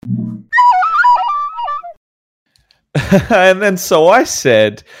And then so I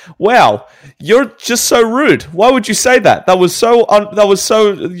said, "Wow, you're just so rude. Why would you say that?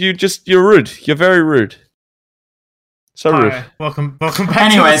 You're rude. You're very rude. So rude." Hi, welcome back.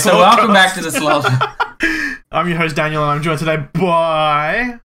 Anyway, to the so welcome back to the Slalt. I'm your host Daniel, and I'm joined today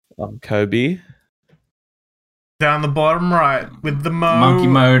by I'm Kobe. down the bottom right with the Monkey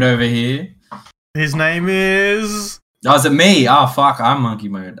mode over here. His name is. Oh, is it me? Oh, fuck, I'm monkey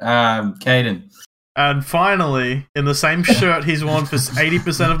mode. Caden. And finally, in the same shirt he's worn for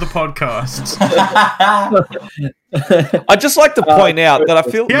 80% of the podcasts. I just like to point out that I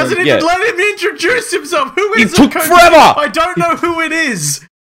feel He hasn't even let him introduce himself. Who is It took Kobe? forever! I don't know who it is.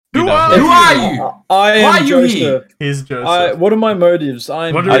 You Who know. are Who you? are you? I am Why are you Joseph. here? He's Joseph. What are my motives?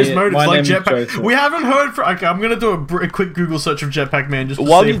 What are his motives? my Like name is Jetpack. Joseph. We haven't heard from. Okay, I'm going to do a quick Google search of Jetpack Man just to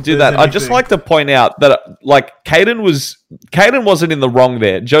While see you if do there's that, I'd just anything. like to point out that Caden wasn't in the wrong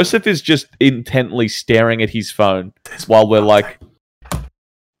there. Joseph is just intently staring at his phone while we're like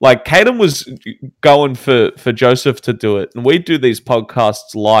Caden was going for Joseph to do it, and we do these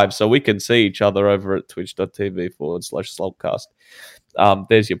podcasts live so we can see each other over at twitch.tv/Slopcast.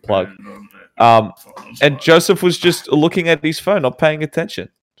 There's your plug. And Joseph was just looking at his phone, not paying attention.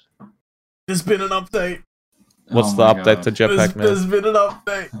 There's been an update. What's Oh the my update God. to Jetpack Man? There's been an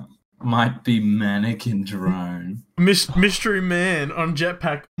update. Might be mannequin drone. Mystery Man on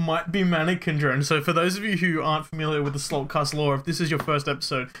Jetpack might be mannequin drone. So for those of you who aren't familiar with the Slotcast lore, if this is your first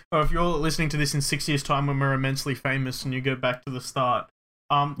episode, or if you're listening to this in 6 years' time when we're immensely famous and you go back to the start,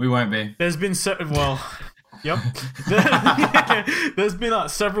 We won't be. there's been Yep. There's been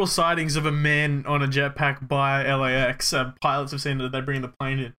several sightings of a man on a jetpack by LAX. Pilots have seen that they bring the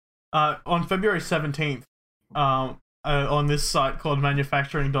plane in. On February 17th, on this site called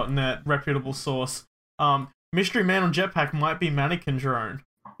manufacturing.net, reputable source, Mystery Man on jetpack might be mannequin drone.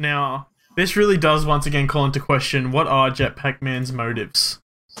 Now, this really does once again call into question, what are Jetpack Man's motives?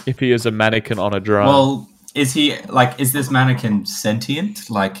 If he is a mannequin on a drone. Well, is this mannequin sentient?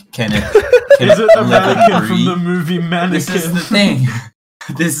 Like, can it Is it a live and mannequin from breathe? the movie Mannequin? This is the thing.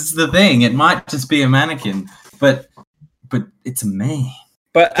 This is the thing. It might just be a mannequin, but it's a man.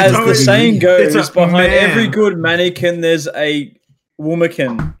 But as No, the saying it's goes, a behind man. every good mannequin, there's a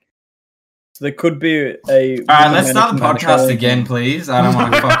womankin. So there could be a. All right, let's start the mannequin podcast controlling again, him. please. I don't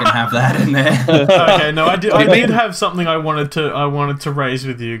want to fucking have that in there. Okay, no, I did do you mean? have something I wanted to raise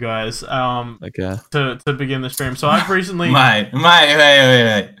with you guys. Okay. To begin the stream. So I've recently. Wait.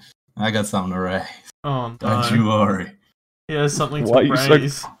 I got something to raise. Oh Don't no. you worry. He has something Why are to you so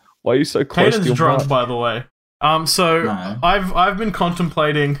raise. Why are you so close to Caden's your drunk, mic? by the way. So No. I've been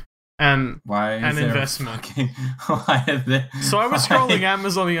contemplating and Why is An there a investment. why is there? so I was why- scrolling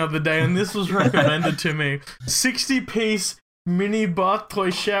Amazon the other day and this was recommended to me. 60-piece mini bath toy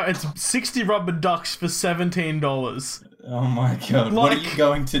shower. It's 60 rubber ducks for $17. Oh my god! What are Like, you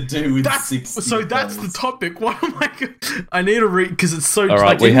going to do with That's 60? so. That's the topic. What am I? I need to read because it's so. All right,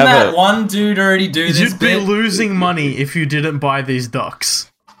 like, we Didn't have that a- one dude already do this you'd be bit? losing money if you didn't buy these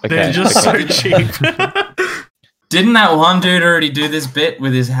ducks. Okay. They're just okay. so cheap. Didn't that one dude already do this bit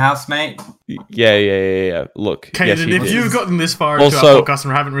with his housemate? Yeah. Look. yes, Caden, he if did. you've gotten this far into Also- our podcast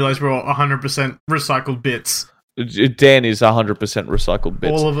and haven't realized we're all 100% recycled bits, Dan is 100% recycled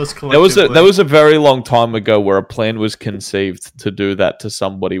bits. all of us There was collectively. a very long time ago where a plan was conceived to do that to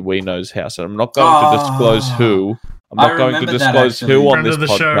somebody we know's house. And I'm not going to disclose who. I'm I not going to remember that, disclose actually. who on Friend this of the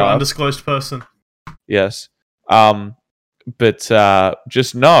show, podcast. undisclosed person. Yes. But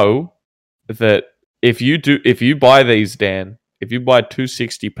just know that if you buy these, Dan, if you buy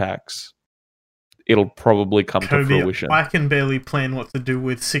 260 packs, it'll probably come to Kobe, fruition. I can barely plan what to do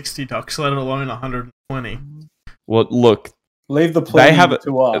with 60 ducks, let alone 120. Well, look, Leave the plane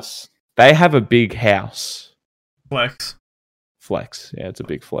to us. they have a big house. Flex. Flex. Yeah, it's a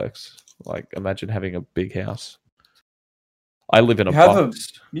big flex. Like, imagine having a big house. I live in a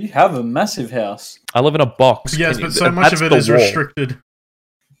box. You have a massive house. I live in a box. Yes, Can but you- so much that's of it the is wall. restricted.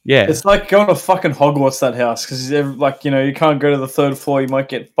 Yeah. It's like going to fucking Hogwarts, that house, because you can't go to the third floor. You might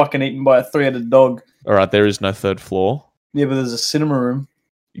get fucking eaten by a 3-headed dog. All right, there is no third floor. Yeah, but there's a cinema room.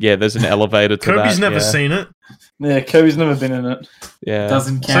 Yeah, there's an elevator to that. Kobe's never yeah. seen it. Yeah, Kobe's never been in it. Yeah.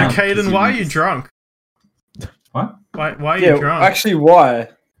 Doesn't So, count. Caden, why are you drunk? What? Why are you Yeah, drunk? actually, why?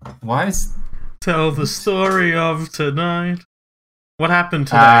 Why is? Tell the story of tonight. What happened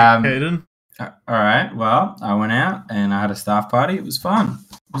today, Um, Caden? All right. Well, I went out and I had a staff party. It was fun.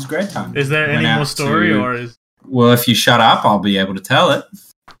 It was a great time. Is there Went any out more story, to- or is Well, if you shut up, I'll be able to tell it.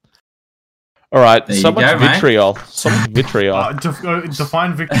 All right, There so you much go, mate. vitriol. So much vitriol.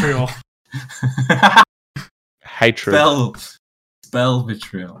 define vitriol? Hatred. Spell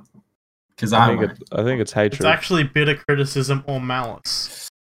vitriol. Because I I think won't. I think it's hatred. It's actually bitter criticism or malice.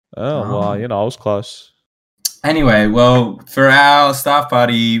 Oh well, you know, I was close. Anyway, well, for our staff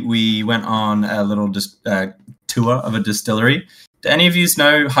party, we went on a little tour of a distillery. Do any of you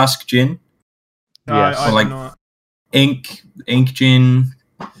know Husk Gin? Yes. I Or like do not. Ink Gin.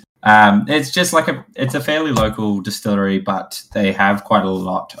 It's just like it's a fairly local distillery, but they have quite a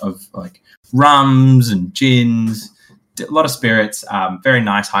lot of like rums and gins, a lot of spirits, very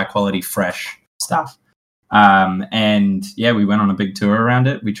nice, high quality, fresh stuff. And yeah, we went on a big tour around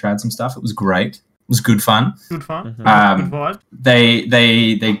it. We tried some stuff. It was great. It was good fun. Good fun. Mhm. Good vibe.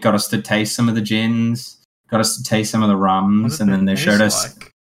 They got us to taste some of the gins, got us to taste some of the What rums, did and then they taste showed us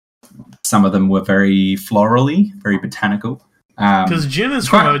like? some of them were very florally, very botanical. Because gin is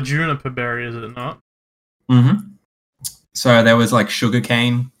from a juniper berry, is it not? Mm-hmm. So there was like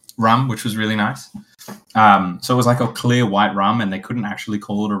sugarcane rum, which was really nice. So it was like a clear white rum, and they couldn't actually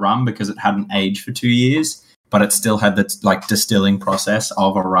call it a rum because it hadn't aged for 2 years, but it still had the like distilling process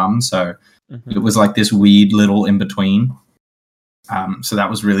of a rum. So it was like this weird little in between. So that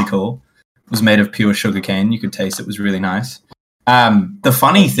was really cool. It was made of pure sugarcane. You could taste it was really nice. The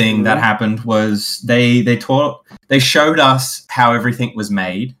funny thing that happened was they showed us how everything was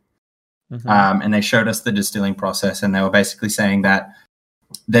made. And they showed us the distilling process, and they were basically saying that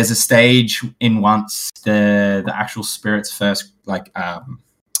there's a stage in once the actual spirits first like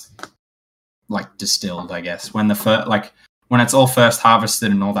distilled, I guess, when when it's all first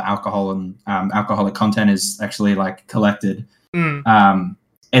harvested and all the alcohol and alcoholic content is actually like collected.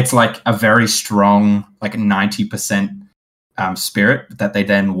 It's like a very strong, like 90% spirit that they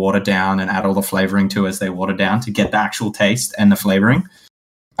then water down and add all the flavoring to as they water down to get the actual taste and the flavoring.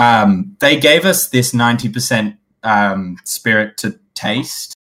 They gave us this 90% spirit to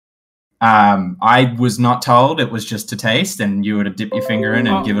taste. I was not told it was just to taste, and you were to dip your finger in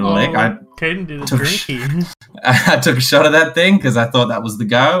and give it a lick. Caden did a took a drinky. I took a shot of that thing because I thought that was the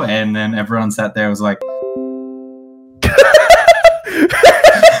go, and then everyone sat there and was like,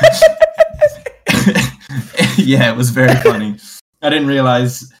 yeah, it was very funny. I didn't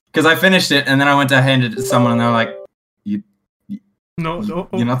realize because I finished it and then I went to hand it to someone and they were like, you're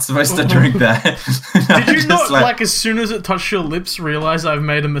not supposed to drink that. Did you not like as soon as it touched your lips realize I've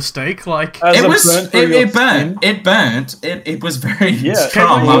made a mistake? Like it burnt. It was very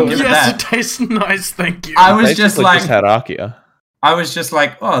strong. I'll give it that. It tastes nice. Thank you. I was just like Hierarchia. I was just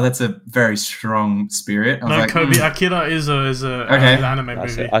like, oh, that's a very strong spirit. I was like, Kobe, Akira is a an anime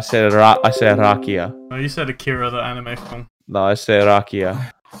movie. I said Rakia. No, you said Akira, the anime film. No, I said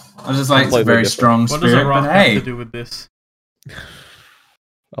Rakia. I was just like, it's a very strong What spirit. does a rock but have hey, to do with this?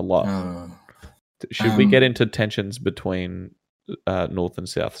 A lot. Should we get into tensions between North and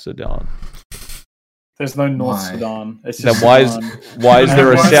South Sudan? There's no North Why? Sudan. It's Then just why Sudan. is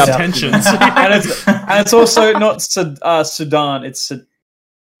there a Why is South? tensions? and it's also not Sudan. It's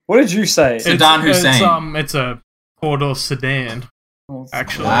what did you say? Saddam Hussein. It's a four-door sedan.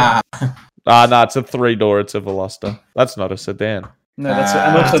 Actually, Ah, No, it's a 3-door. It's a Veloster. That's not a sedan. No, that's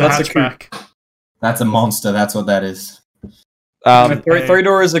a coupe. hatchback. that's a monster. That's what that is.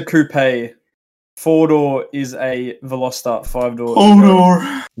 Three-door is a coupe. 4-door is a Veloster.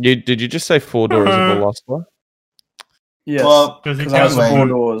 5-door. Did you just say 4-door is a Veloster? Yes. Well, because I have anyway, 4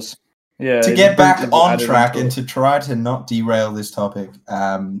 doors. Yeah. to get back on added track into and it. to try to not derail this topic,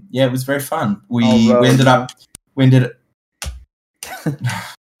 yeah, it was very fun. We Oh, ended up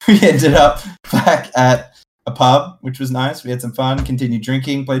back at a pub, which was nice. We had some fun, continued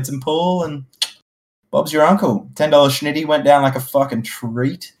drinking, played some pool, and Bob's your uncle. $10 schnitty went down like a fucking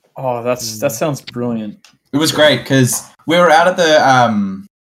treat. Oh, that sounds brilliant. It was great because we were out at the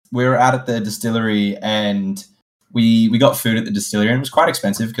distillery and we got food at the distillery and it was quite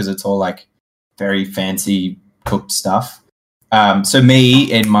expensive because it's all like very fancy cooked stuff. So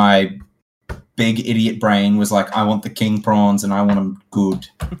me in my big idiot brain was like, I want the king prawns and I want them good.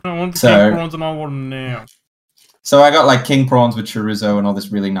 I want the king prawns and I want them now. So I got like king prawns with chorizo and all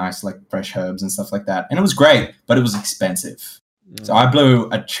this really nice like fresh herbs and stuff like that. And it was great, but it was expensive. So I blew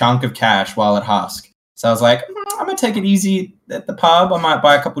a chunk of cash while at Husk. So I was like, I'm going to take it easy at the pub. I might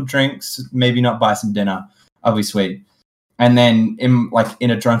buy a couple drinks, maybe not buy some dinner. I'll be sweet. And then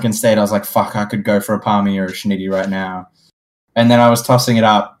in a drunken state, I was like, fuck, I could go for a palmy or a schnitty right now. And then I was tossing it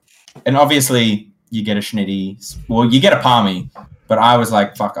up. And obviously you get a schnitty. Well, you get a palmy. But I was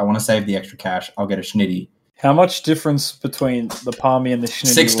like, fuck, I want to save the extra cash. I'll get a schnitty. How much difference between the palmy and the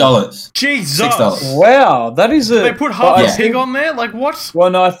schnitty? $6. Jesus! $6. Wow, that is a. They put half a pig on there? Like, what?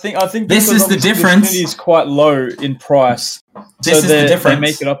 Well, no, I think This because is the obviously difference. The schnitty is quite low in price. This is the difference. They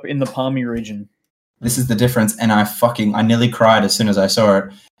make it up in the palmy region. This is the difference. And I nearly cried as soon as I saw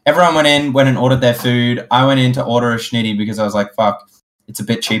it. Everyone went and ordered their food. I went in to order a schnitty because I was like, fuck, it's a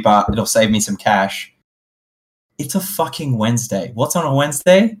bit cheaper. It'll save me some cash. It's a fucking Wednesday. What's on a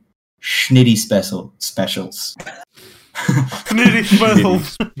Wednesday? Schnitty specials. Snitty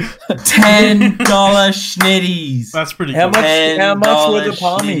specials. $10 schnitties. That's pretty How cool. much were the $10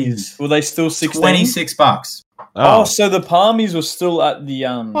 palmies? Were they still 16? $26. Oh, so the palmies were still at the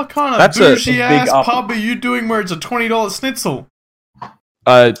What kind of That's a bougie ass big up. pub are you doing where it's a $20 schnitzel?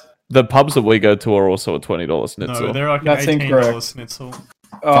 The pubs that we go to are also a $20 schnitzel. No, they're like That's an $18 incorrect. schnitzel.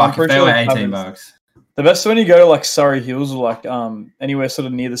 Oh, I'm Fuck, if pretty they sure were the pub $18. is- The best when you go to like Surrey Hills or like anywhere sort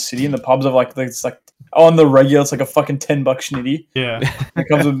of near the city, and the pubs are like it's like on the regular, it's like a fucking $10 schnitty. Yeah. It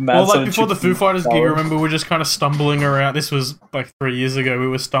comes with mad. Well, sort like of before the chips Foo and Fighters gig, salads. remember we were just kind of stumbling around. This was like 3 years ago. We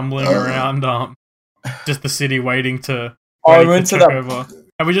were stumbling around just the city waiting to Oh, we waiting went to to check that. over.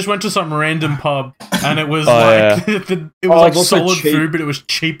 And we just went to some random pub, and it was Oh, like it Oh, was like it's also solid cheap. food, but it was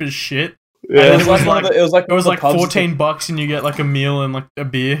cheap as shit. Yeah. It was like one of the, it was like It was one of like the pubs that- $14, and you get like a meal and like a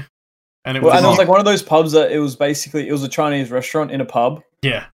beer. And it Well, was, and it was like one of those pubs that it was basically it was a Chinese restaurant in a pub.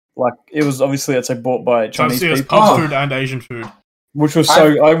 yeah, Like it was obviously it's like bought by so Chinese it was people, pub Oh. food and Asian food. which was so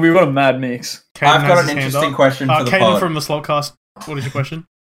we got a mad mix. Caden I've has got his an hand interesting up. question for the Caden pod. from the Slotcast. What is your question?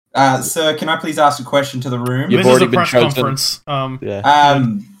 Sir, can I please ask a question to the room? You've This is already a been press chosen. conference. Yeah.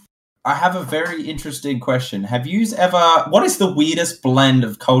 I have a very interesting question. What is the weirdest blend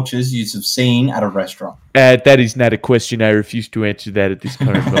of cultures you have seen at a restaurant? That is not a question. I refuse to answer that at this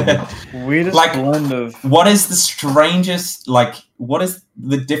current moment. Weirdest Like- blend of What is the strangest, what is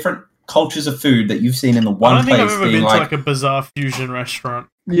the different cultures of food that you've seen in the I one don't think I've place ever being been like, to like a bizarre fusion restaurant.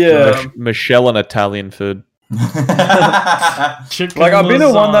 yeah. Michelle and Italian food. Chicken Like I've been to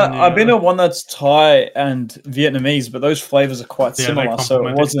lasagna. one that's Thai and Vietnamese, but those flavors are quite Yeah, they similar. So it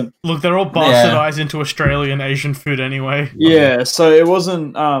complement it. wasn't. Look, they're all bastardized into Australian Asian food anyway. Yeah, so it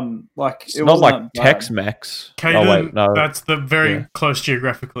wasn't like It's it not wasn't like that bad. Tex-Mex. Caden, Oh wait, no. that's the very Yeah. close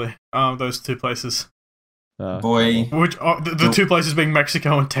geographically. Those two places, boy. which are the two places being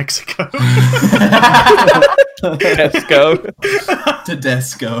Mexico and Texaco. Tesco.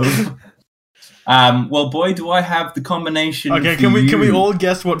 Tedesco. Well, boy, do I have the combination. Okay, for can we you. all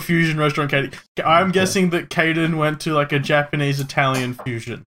guess what fusion restaurant Caden? I'm guessing that Caden went to like a Japanese Italian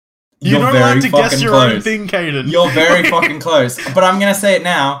fusion. You're not very allowed to guess fucking your own close. thing, Caden. You're very fucking close. But I'm gonna say it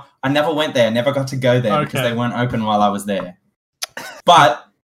now. I never went there. Never got to go there because Okay. they weren't open while I was there. But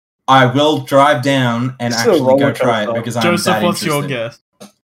I will drive down and It's a actually go roller try it coaster. because I'm Joseph, that what's your interested.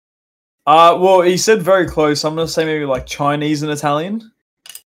 guess? Well, he said very close. I'm gonna say maybe like Chinese and Italian.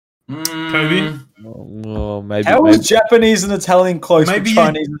 Kobe? Well, maybe. How maybe. is Japanese and Italian close? Maybe Maybe you-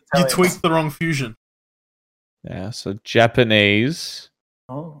 Chinese and You Italian. tweaked the wrong fusion. Yeah, so Japanese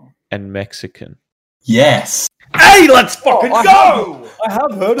Oh. and Mexican. Yes. Hey, let's fucking I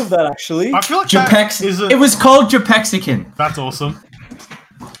have heard of that actually. I feel like Japex. that is It was called Japexican. That's awesome.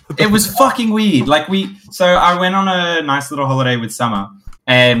 It was fucking weird. So I went on a nice little holiday with Summer,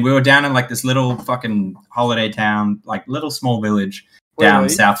 and we were down in like this little fucking holiday town, like little small village Where down were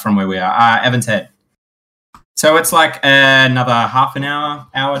you? south from where we are, Evans Head. So it's like another half an hour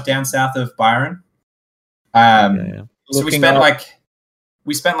down south of Byron. Yeah. So we Looking spent up.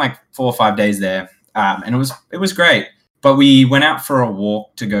 like 4 or 5 days there, and it was great. But we went out for a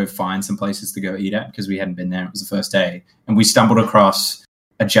walk to go find some places to go eat at because we hadn't been there. It was the first day, and we stumbled across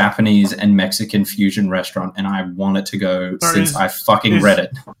a Japanese and Mexican fusion restaurant, and I wanted to go Sorry, since I fucking is- read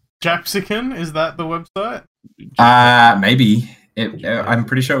it. Japsican, is that the website? Maybe I'm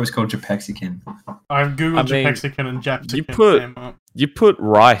pretty sure it was called Japexican. I've googled I mean, Japexican and Japsican. you put- came up. You put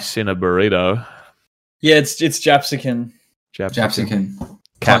rice in a burrito. Yeah, it's Japsican. Japsican. Close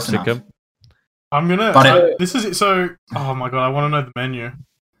Capsicum. enough. I'm gonna. But this is so. Oh my god, I want to know the menu.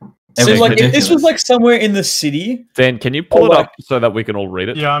 It So was like if this was ridiculous. like somewhere in the city. Dan, can you pull Oh, it like- up so that we can all read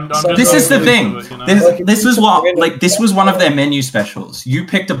it? Yeah, I'm So just This is the going thing. into it, you know? This was one of their menu specials. You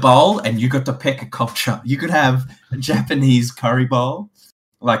picked a bowl and you got to pick a culture. You could have a Japanese curry bowl,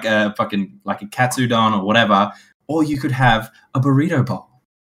 like a katsudon or whatever, or you could have a burrito bowl.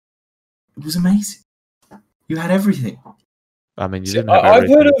 It was amazing. You had everything. I mean, you So didn't have I've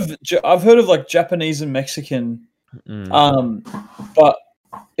everything. I've heard of like Japanese and Mexican, Mm. but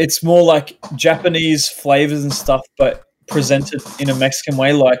it's more like Japanese flavors and stuff, but presented in a Mexican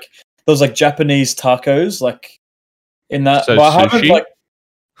way. Like those like Japanese tacos, like in that. So but I haven't sushi? like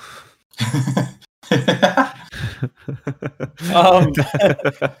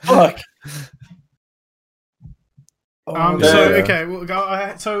fuck. Oh, So Yeah. okay, we'll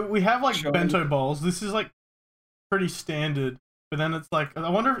go. So we have like Sure. bento bowls. This is like pretty standard. But then it's like, I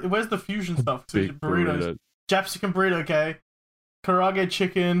wonder where's the fusion stuff? So Big burritos, burrito. Japsican burrito. Okay, karage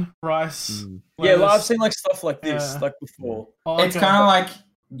chicken, rice. Yeah, lettuce. I've seen like stuff like this, Yeah. like before. I like It's kind of like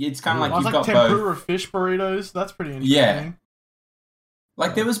you've I got like both. tempura fish burritos. That's pretty interesting. Yeah.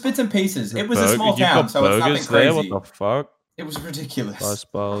 Like there was bits and pieces. It was a small You've town, got so it's nothing burgers there. crazy. What the fuck? It was ridiculous. Rice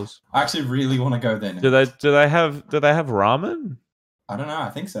bowls. I actually really want to go there now. Do they have ramen? I don't know. I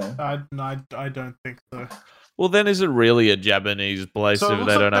think so. I don't think so. Well, then is it really a Japanese place So it if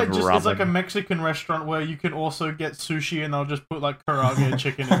looks they like don't have ramen? it's like a Mexican restaurant where you can also get sushi and they'll just put like karage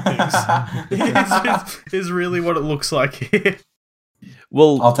chicken and things. Is really what it looks like here.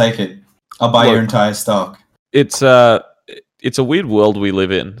 Well, I'll take it. I'll buy your entire stock. it's a weird world we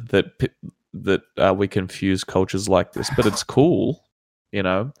live in that we confuse cultures like this, but it's cool. You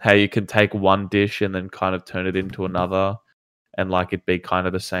know how you can take one dish and then kind of turn it into another, and like it be kind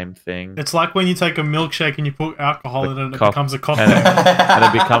of the same thing. It's like when you take a milkshake and you put alcohol in it and it becomes a and cocktail.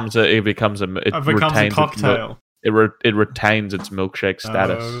 it becomes a It cocktail. It retains its milkshake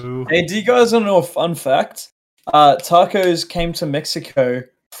status. Oh. Hey, do you guys want to know a fun fact? Tacos came to Mexico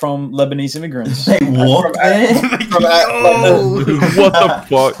from Lebanese immigrants. They walked there. What the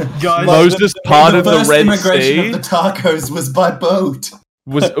fuck? Guys, Moses parted the first Red immigration Sea. of the tacos was by boat.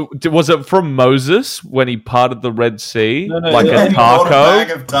 Was it from Moses when he parted the Red Sea No, like yeah. a And bought a bag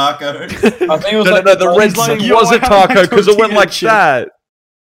taco? of tacos. I think it was No, like the Red He's like, Sea yo, was I a have taco my because it went tortilla like chip. that.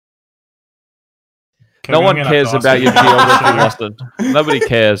 Okay, No I'm one gonna cares have to about your ask geography, you. Austin. Nobody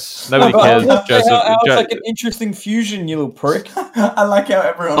cares. Nobody No, but I cares, was gonna say Joseph. how it's like an interesting fusion, you little prick. I like how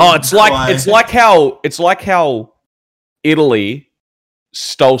everyone. Oh, was quiet. it's like how Italy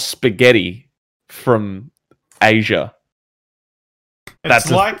stole spaghetti from Asia.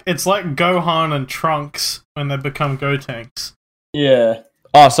 It's like Gohan and Trunks when they become Gotenks. Yeah.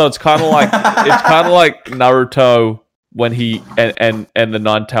 Oh, so it's kind of like Naruto when he and the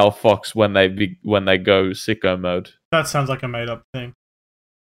Nine-Tailed Fox when they go sicko mode. That sounds like a made up thing.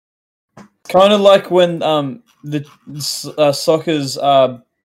 Kind of like when the Sokka's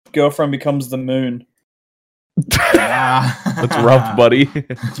girlfriend becomes the moon. That's rough, buddy.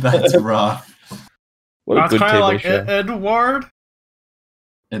 That's rough. What a That's good kind of TV like show. Edward.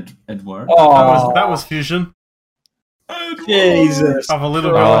 Edward. Oh, That was fusion Jesus. of a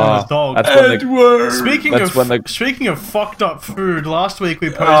little girl and a dog. That's when they, Edward. Speaking of fucked up food, last week we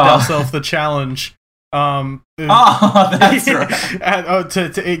posed ourselves the challenge. Oh, that's right.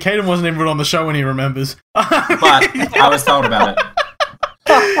 Caden wasn't even on the show when he remembers. But I was told about it.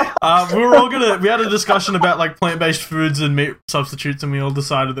 We had a discussion about like plant-based foods and meat substitutes, and we all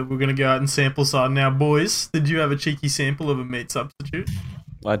decided that we are gonna go out and sample some. Now, boys, did you have a cheeky sample of a meat substitute?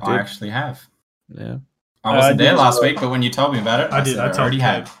 I did. I actually have. Yeah, I wasn't there did last as well. week, but when you told me about it, I did. said I told already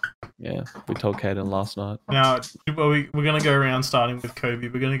Cade. had. yeah. We told Caden last night. Now, we're gonna go around starting with Kobe.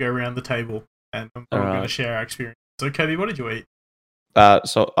 We're gonna go around the table, and we're gonna Alright. share our experience. So, Kobe, what did you eat?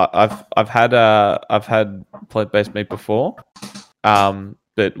 So I've had plant-based meat before.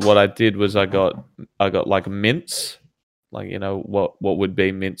 But what I did was I got like mince, like what would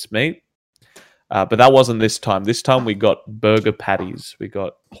be mince meat. But that wasn't this time. This time we got burger patties. We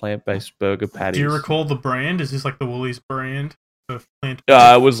got plant-based burger patties. Do you recall the brand? Is this like the Woolies brand of plant?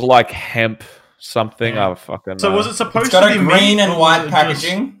 It was like hemp something. Yeah. I fucking So know. was it supposed It's got to a be green meat, and or white was it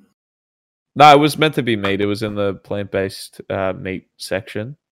packaging. No, it was meant to be meat. It was in the plant-based meat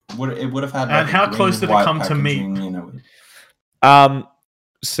section. It would have had. And how close did it come to meat?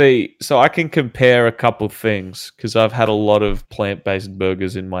 See, so I can compare a couple things because I've had a lot of plant-based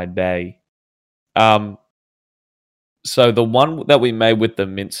burgers in my day. So the one that we made with the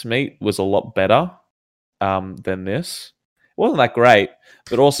mincemeat was a lot better than this. It wasn't that great,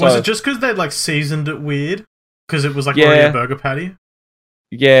 but also Was it just because they'd like seasoned it weird? Because it was like Yeah. already a burger patty?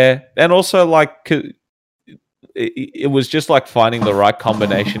 yeah, and also like it was just like finding the right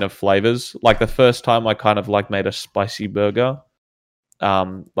combination of flavors. Like the first time, I kind of like made a spicy burger,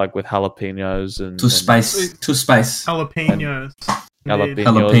 like with jalapenos and To space. Jalapenos. Indeed.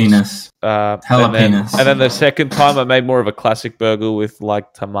 Jalapenos. And then the second time, I made more of a classic burger with like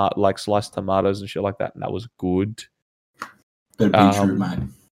sliced tomatoes and shit like that, and that was good. Better be true, mate.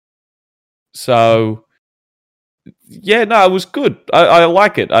 So, yeah, no, it was good. I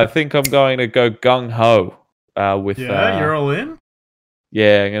like it. I think I'm going to go gung ho with. Yeah, you're all in?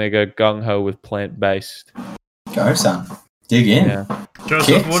 Yeah, I'm going to go gung ho with plant based. Go, son. Dig in. Yeah. Joseph,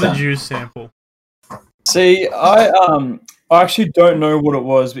 Kick, what son. did you sample? See, I actually don't know what it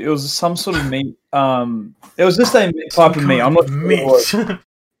was, but it was some sort of meat. It was just a type of meat. I'm not sure what it was. meat.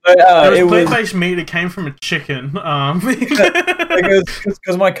 But, It it was was plant-based meat. It came from a chicken.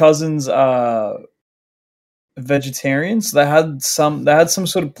 because my cousins are vegetarians. They had some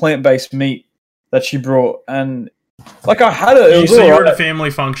sort of plant-based meat that she brought, and Like I had it. It was So you're alright. at a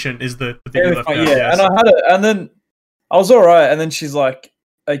family function is the thing you left out, yes. and I had it, and then I was alright, and then she's like,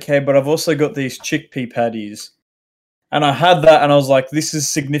 "Okay, but I've also got these chickpea patties." And I had that, and I was like, "This is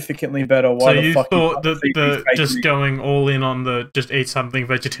significantly better." Why So the you fuck thought you that feed me the fake just meat? going all in on the just eat something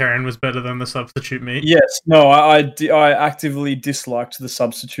vegetarian was better than the substitute meat? Yes, no, I actively disliked the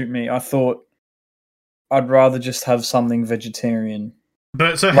substitute meat. I thought I'd rather just have something vegetarian.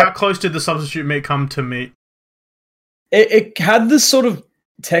 But so how close did the substitute meat come to meat? It had this sort of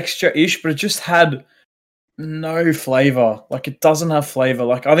texture-ish, but it just had no flavor. Like it doesn't have flavor.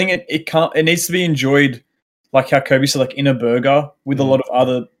 Like I think it needs to be enjoyed, like how Kobe said, like in a burger with a lot of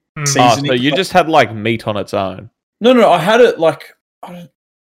other Mm. seasonings. so you just had like meat on its own. No, I had it like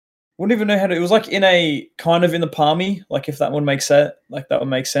wouldn't even know how to. It was like in a kind of in the palmy, like if that would make sense. Like that would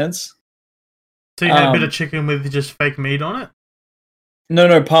make sense. So you had a bit of chicken with just fake meat on it?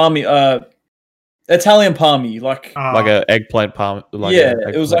 No, palmy. Italian palmy, like Like a eggplant palm. Like yeah, a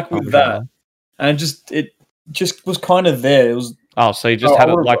it was like with parmesan. that, and it just was kind of there. It was Oh, so you just had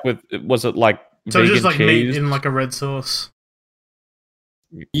it like with? Was it like so vegan just like cheese? meat in like a red sauce.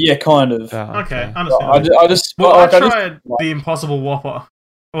 yeah, kind of. Oh, Okay, I understand. just Well, I like, I just tried the Impossible Whopper.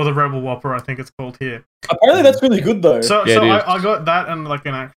 Or the Rebel Whopper, I think it's called here. apparently that's really good though. So, Yeah, so it is. I got that and like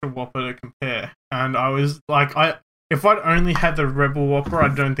an actual Whopper to compare. And I was like, if I'd only had the Rebel Whopper, I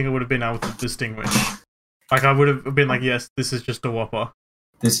don't think I would have been able to distinguish. Like, I would have been like, yes, this is just a Whopper.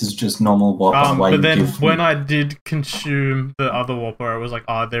 This is just normal Whopper. Why But you then give when me- I did consume the other Whopper, I was like,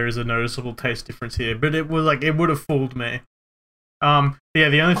 there is a noticeable taste difference here. But it was like, it would have fooled me. Yeah,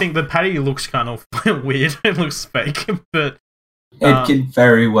 the only thing, the patty looks kind of weird. It looks fake, but it could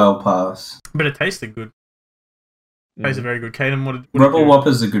very well pass. it tasted good. Mm. Tasted very good. Kaden, what did Rebel you-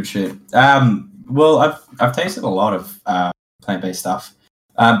 Whoppers are good shit. Well, I've tasted a lot of plant-based stuff.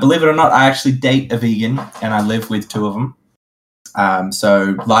 Believe it or not, I actually date a vegan, and I live with two of them.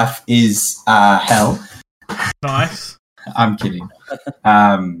 So life is hell. Nice. I'm kidding.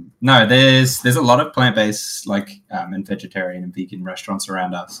 No, there's a lot of plant-based, and vegetarian and vegan restaurants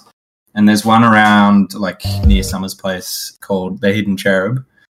around us, and there's one around near Summer's place called the Hidden Cherub,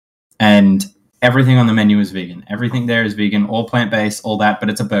 and everything on the menu is vegan. Everything there is vegan, all plant-based, all that, but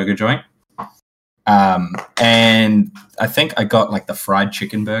it's a burger joint. And I think I got the fried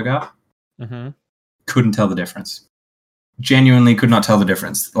chicken burger. Mm-hmm. Couldn't tell the difference. Genuinely could not tell the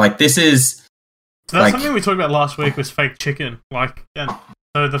difference. This is. So that's something we talked about last week was fake chicken. And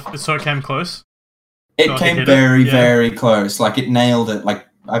so it came close. It So came hit very, yeah. very close. It nailed it.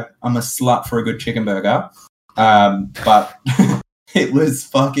 I'm a slut for a good chicken burger. But it was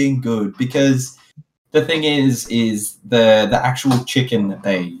fucking good because the thing is the actual chicken that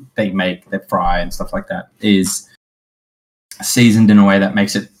they make, they fry and stuff like that is seasoned in a way that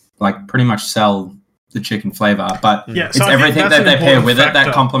makes it pretty much sell the chicken flavor, but Yeah, it's so I think everything that's that an they pair important with it that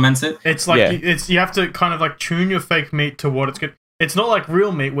factor. complements it. It's Yeah. you have to kind of tune your fake meat to what it's good. It's not like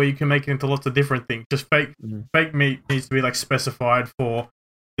real meat where you can make it into lots of different things. Just fake meat needs to be specified for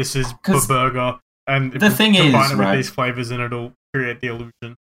this is for 'Cause burger, and the thing combine is, it with right, these flavors, and it'll create the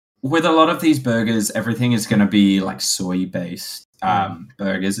illusion. with a lot of these burgers, everything is going to be soy based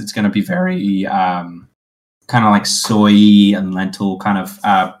burgers. It's going to be very kind of soy and lentil kind of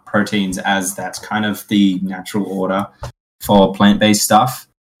proteins, as that's kind of the natural order for plant based stuff.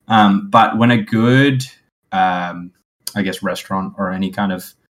 But when a good, I guess, restaurant or any kind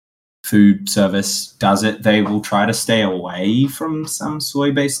of food service does it, they will try to stay away from some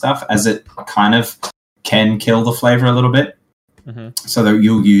soy based stuff, as it kind of can kill the flavor a little bit. Mm-hmm. So that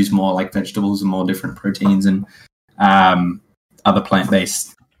you'll use more vegetables and more different proteins and other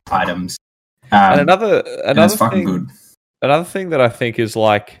plant-based items. And another it's fucking thing, good. Another thing that I think is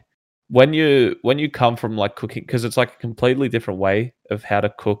when you come from cooking, because it's a completely different way of how to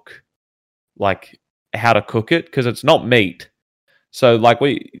cook, how to cook it, because it's not meat. So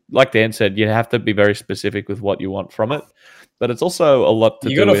like Dan said, you have to be very specific with what you want from it. But it's also a lot to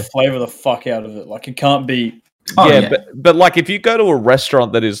You do gotta with flavor the fuck out of it. It can't be. Oh, yeah, but if you go to a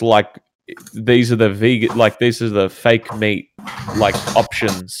restaurant that is these are the vegan, these are the fake meat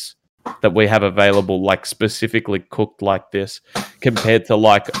options that we have available, specifically cooked like this, compared to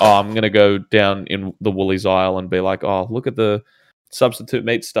I'm gonna go down in the Woolies aisle and be look at the substitute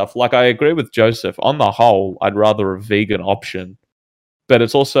meat stuff. I agree with Joseph. On the whole, I'd rather a vegan option, but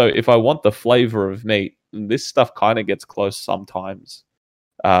it's also, if I want the flavor of meat, this stuff kind of gets close sometimes.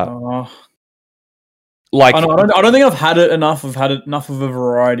 I don't think I've had it enough. I've had enough of a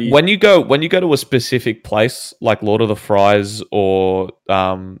variety. when you go to a specific place like Lord of the Fries or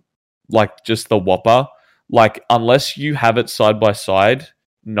just the Whopper, unless you have it side by side,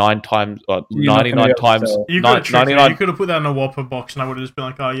 9 times, You're not gonna 99 be able to times, tell. You could have tricked me. 99, You could have put that in a Whopper box, and I would have just been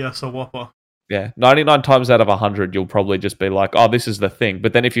like, "Oh yes, a Whopper." yeah, 99 times out of 100, you'll probably just be like, "Oh, this is the thing."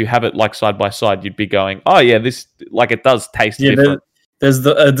 But then if you have it like side by side, you'd be going, "Oh yeah, this like it does taste different." There's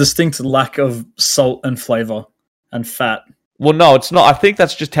a distinct lack of salt and flavor and fat. Well, no, it's not. I think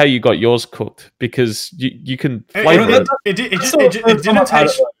that's just how you got yours cooked because you can flavor it. It didn't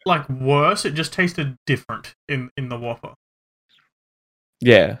taste like worse. It just tasted different in the Whopper.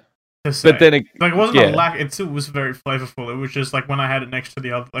 Yeah, To say. but then it wasn't yeah. a lack. It still was very flavorful. It was just like when I had it next to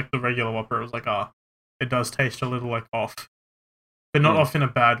the other, like the regular Whopper, it was like, it does taste a little like off, but not off in a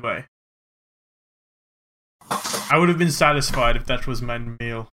bad way. I would have been satisfied if that was my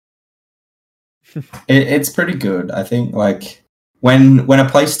meal. It's pretty good. I think like when a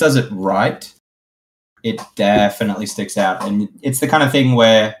place does it right, it definitely sticks out, and it's the kind of thing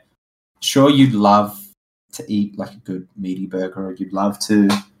where sure you'd love to eat like a good meaty burger, or you'd love to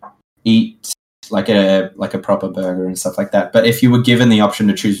eat like a proper burger and stuff like that. But if you were given the option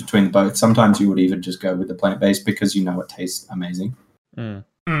to choose between both, sometimes you would even just go with the plant-based because you know it tastes amazing.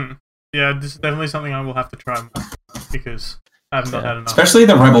 Yeah, this is definitely something I will have to try more because I have not had enough. Especially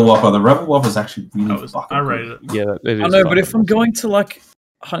the Rebel Whopper. The Rebel Whopper is actually really fucking I rated it. Yeah, it is. I know, but if I'm going to like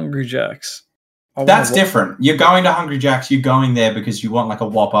Hungry Jack's, that's different. You're going to Hungry Jack's. You're going there because you want like a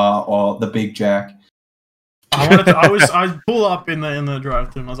Whopper or the Big Jack. I pull up in the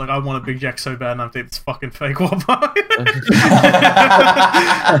drive-thru and I was like, I want a Big Jack so bad, and I have to eat this fucking fake Whopper.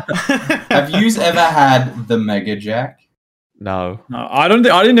 Have you ever had the Mega Jack? No, I don't.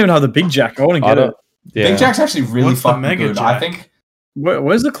 I didn't even have the Big Jack. I want to get it. Yeah. Big Jack's actually really What's the fucking Mega good. Jack? I think.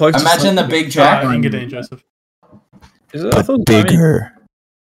 Where's the closest? Imagine the Big Jack. Engadine, Joseph. Is it? I thought Bigger.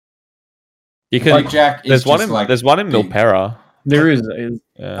 You can. Big Jack. There's Is one just in. like There's one in big. Milpera. There is.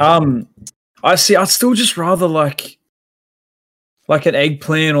 Yeah. I see. I'd still just rather like an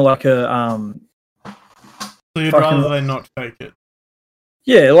eggplant or like a So you'd fucking- rather they not fake it.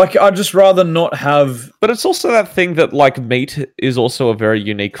 Yeah, like I'd just rather not have. But it's also that thing that like meat is also a very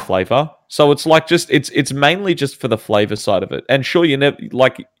unique flavor. So it's like just it's mainly just for the flavor side of it. And sure, you never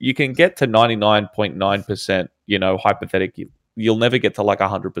like you can get to 99.9%. You know, hypothetically, you'll never get to like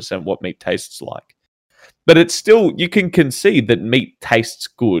 100% what meat tastes like. But it's still you can concede that meat tastes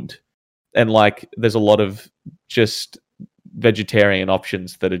good, and like there's a lot of just vegetarian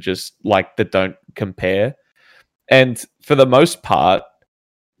options that are just like that don't compare. And for the most part,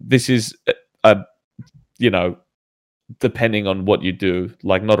 this is a depending on what you do,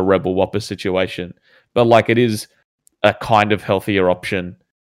 like not a Rebel Whopper situation, but like it is a kind of healthier option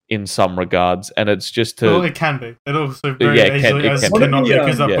in some regards, and it's just to Well, it can be. It also very Yeah, it can- easily it as can be. cannot be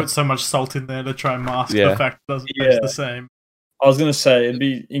because Yeah. I put so much salt in there to try and mask Yeah. the fact it doesn't Yeah. taste the same. I was gonna say it'd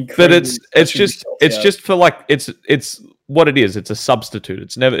be incredible. but it's just for like it's what it is. It's a substitute.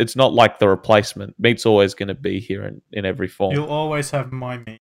 It's not like the replacement. Meat's always going to be here in every form. You'll always have my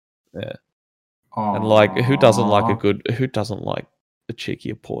meat. And like who doesn't like a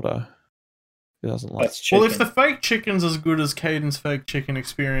cheeky Porto? Who doesn't like That's Well, chicken. if the fake chicken's as good as Caden's fake chicken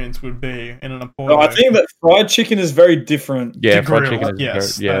experience would be in an Aporto, No, I think that fried chicken is very different. yeah, to fried grill, chicken is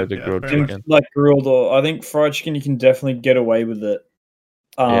yes, very, that- the grilled fair enough. chicken. Like grilled, or I think fried chicken you can definitely get away with it.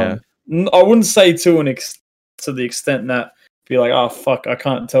 Yeah. I wouldn't say to the extent that be like, oh fuck, I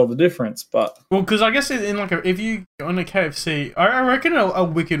can't tell the difference. But well, because I guess in like if you go on a KFC, I reckon a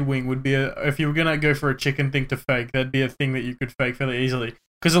wicked wing would be if you were gonna go for a chicken thing to fake, that'd be a thing that you could fake fairly easily.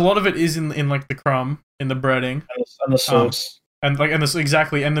 Because a lot of it is in like the crumb, in the breading, and the sauce. and this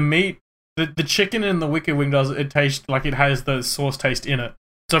exactly, and the meat, the chicken in the wicked wing it tastes like it has the sauce taste in it.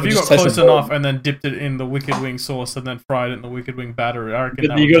 So if It you got just tastes close like enough bone. and then dipped it in the wicked wing sauce and then fried it in the wicked wing batter, I reckon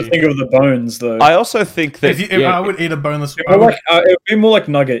But that you would got to be. think of the bones though. I also think that If yeah, I would eat a boneless. It'd be more like, it would be more like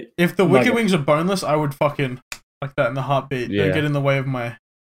nugget. If the wicked Nugget. wings are boneless, I would fucking like that in the heartbeat. Yeah. Don't get in the way of my.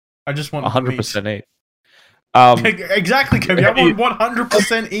 I just want 100% meat. eat. Exactly, Kobe. I want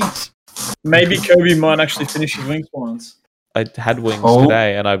 100% eat. Maybe Kobe might actually finish his wings once. I had wings Oh.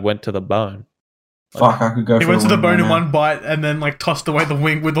 today, and I went to the bone. Fuck, I could go. He for went to the wing bone right in now. one bite and then like tossed away the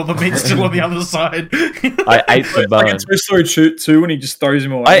wing with all the meat still on the other side. I ate the Like in bone. Toy Story 2 when he just throws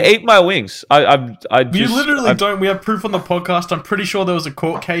him away. I ate my wings. I You just literally don't. We have proof on the podcast. I'm pretty sure there was a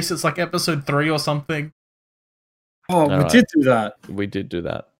court case. It's like episode 3 or something. Oh, we Alright. did do that. We did do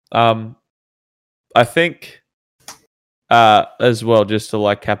that. I think as well, just to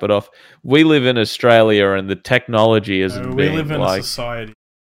like cap it off, we live in Australia and the technology isn't We being live in a like society.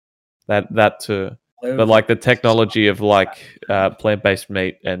 that too. But like the technology of like plant-based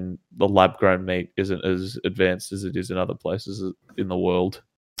meat and the lab-grown meat isn't as advanced as it is in other places in the world.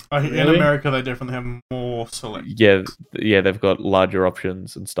 In Really? America, they definitely have more select. Yeah, they've got larger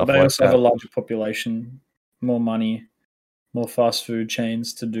options and stuff They like also have a that. larger population, more money, more fast food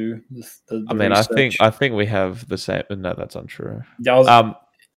chains to do the I mean, research. I think we have the same. No, that's untrue. Yeah, I was-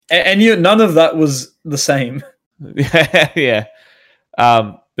 and none of that was the same. Yeah.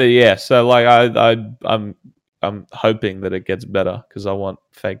 But yeah, so like I'm hoping that it gets better because I want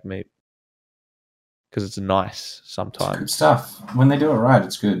fake meat because it's nice It's sometimes. good stuff. When they do it right,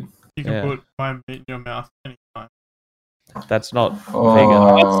 it's good. You can Yeah. put my meat in your mouth anytime. That's not vegan.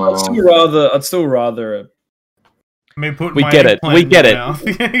 Oh, I'd still rather. I mean, put We my get it. eggplant We in get your it. mouth.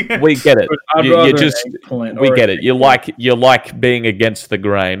 We get it. I'd You rather just an eggplant we or get a it. You like being against the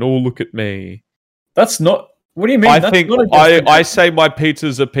grain. Oh, look at me. That's not. What do you mean? I That's think not against I say my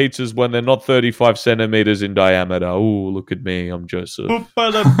pizzas are pizzas when they're not 35 centimeters in diameter. Oh, look at me. I'm Joseph.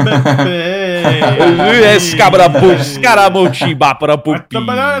 Scaramucci, baparaboopy.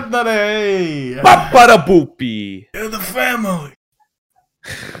 Baparaboopy. You're the family.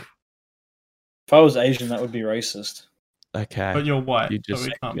 If I was Asian, that would be racist. Okay. But you're white, You so just-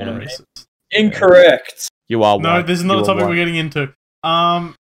 we can't yeah. be racist. Incorrect. You are No, white. this is You not a are topic white. we're getting into.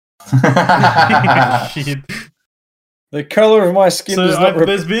 Shit. The color of my skin So does not.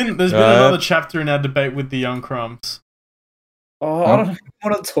 there's been another chapter in our debate with the Young Crumbs, I don't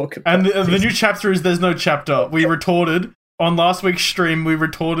want to talk about. and the new chapter is there's no chapter. We retorted on last week's stream. We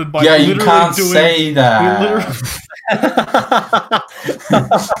retorted by yeah, you literally can't doing. say that.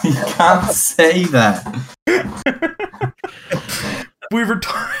 We You can't say that. we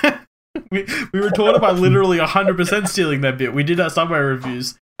retorted. We retorted by literally 100% stealing that bit. We did our Subway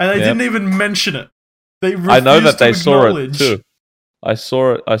reviews, and they Yep. didn't even mention it. They I know that refused to they saw it acknowledge. too. I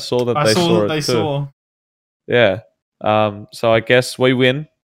saw it. I saw that they saw it too. Yeah. So I guess we win.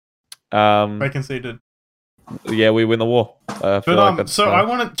 They conceded. Yeah, we win the war. I feel like that's, So I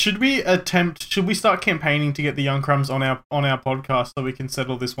want to. Should we start campaigning to get the Young Crumbs on our podcast so we can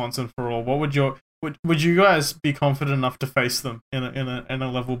settle this once and for all? What would would you guys be confident enough to face them in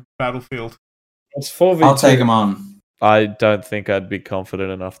a level battlefield? It's 4v2. I'll take them on. I don't think I'd be confident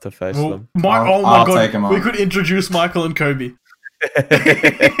enough to face them. Oh my I'll take 'em god! We on. could introduce Michael and Kobe.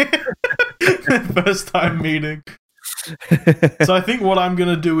 First time meeting. So I think what I'm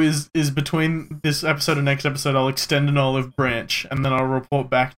gonna do is between this episode and next episode, I'll extend an olive branch, and then I'll report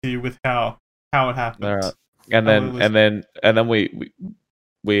back to you with how it happens. All right. And then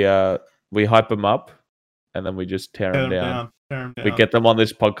we hype them up, and then we just tear them down. Tear 'em down. We get them on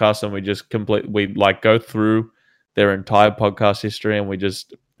this podcast, and we just go through their entire podcast history, and we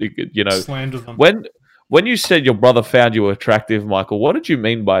just slander them. When you said your brother found you attractive, Michael, what did you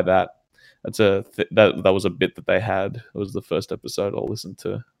mean by that? That's that was a bit that they had. It was the first episode I listened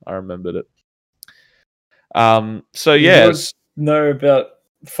to. I remembered it. So You yes, would know about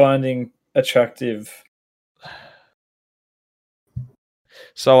finding attractive.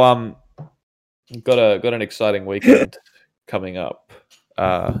 so got an exciting weekend coming up.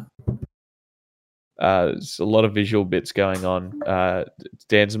 There's a lot of visual bits going on.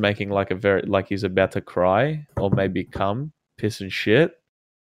 Dan's making like he's about to cry or maybe come, piss and shit.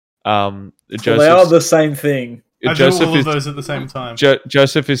 Well, they are the same thing. I do all of those at the same time.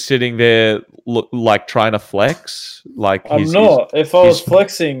 Joseph is sitting there, like trying to flex. Like I'm not. If I was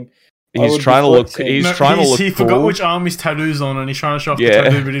flexing, he's trying to look. He's trying to look. He cool. forgot which arm his tattoo's on, and he's trying to show off the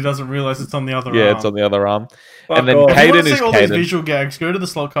tattoo, but he doesn't realize it's on the other arm. Yeah, it's on the other arm. Fuck and then off. If you want Caden to is see all these Caden. visual gags, go to the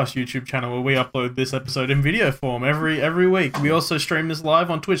Slotcast YouTube channel where we upload this episode in video form every week. We also stream this live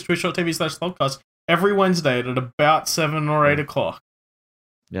on Twitch, twitch.tv/Slotcast, every Wednesday at about 7 or 8 o'clock.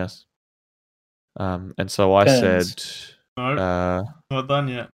 Yes. And so I Depends. said, No, not done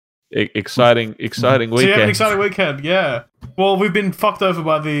yet. exciting So you have an weekend. exciting weekend, yeah. Well, we've been fucked over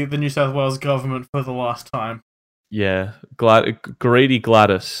by the New South Wales government for the last time. Yeah, greedy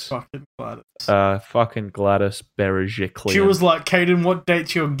Gladys. Fucking Gladys. Fucking Gladys Berejiklian. She was like, Caden, what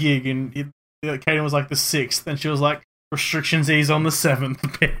date's your gig? And Caden was like the 6th, and she was like, restrictions ease on the 7th,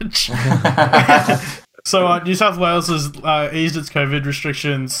 bitch. So New South Wales has eased its COVID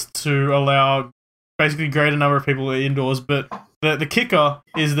restrictions to allow basically greater number of people indoors, but the kicker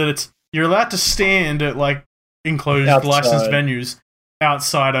is that you're allowed to stand at like enclosed Outside. licensed venues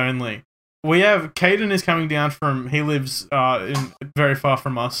outside only. We have Caden is coming down from, he lives in very far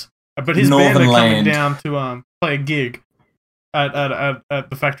from us, but his band are coming down to play a gig at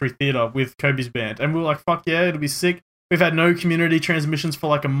the Factory Theatre with Kobe's band, and we were like, fuck yeah, it'll be sick. We've had no community transmissions for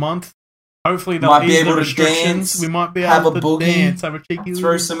like a month. Hopefully they'll Might be ease able the to restrictions. dance, We might be have able a to boogie, dance, have a cheeky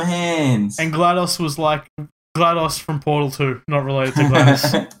Throw some hands. And GLaDOS was like, GLaDOS from Portal 2, not related to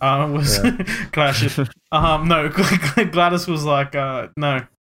GLaDOS. Was Clash. No, GLaDOS was like, no,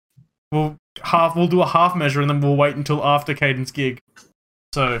 we'll do a half measure, and then we'll wait until after Caden's gig.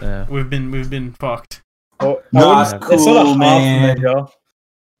 So Yeah. we've been fucked. Oh, Not it's not a cool, half man. measure.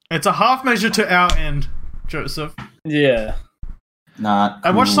 It's a half measure to our end, Joseph. Yeah. Not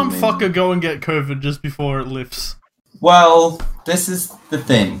I watched cool, some man. fucker go and get COVID just before it lifts. Well, this is the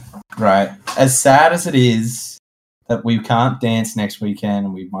thing, right? As sad as it is that we can't dance next weekend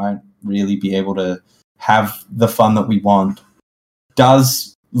and we might really be able to have the fun that we want,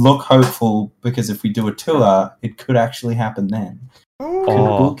 does look hopeful because if we do a tour, it could actually happen then.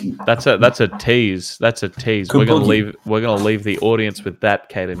 Oh, that's a tease. That's a tease. Good We're boogie. gonna leave the audience with that,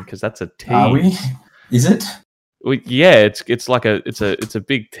 Caden, because that's a tease. Are we? Is it? Yeah, it's like it's a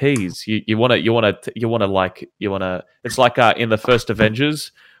big tease. You want to it's like in the first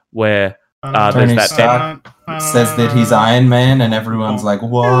Avengers where there's Tony that Stark says that he's Iron Man, and everyone's like,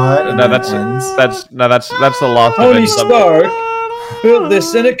 "What?" No, that's the last Tony Avengers. Stark built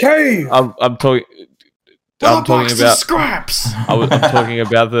this in a cave. I'm talking. I'm talking about scraps. I'm talking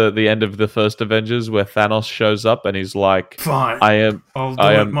about the end of the first Avengers where Thanos shows up and he's like, Fine. I'll do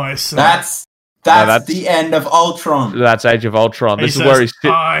it myself. That's the end of Ultron. That's Age of Ultron. He This is says, where he's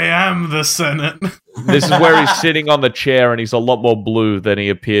I am the Senate. this is where he's sitting on the chair and he's a lot more blue than he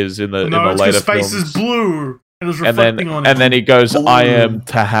appears in the No, it's later his face films. is blue. It was And reflecting on him. then he goes, Blue. I am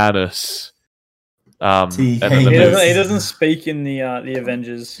Tahanis. And then the He He movie- doesn't speak in the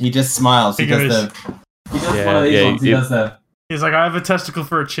Avengers. He just smiles. He He does goes- He does Yeah, one of these yeah, ones. He you- does the. He's like, I have a testicle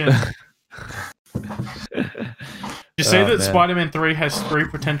for a chin. You see Oh, that man. Spider-Man 3 has 3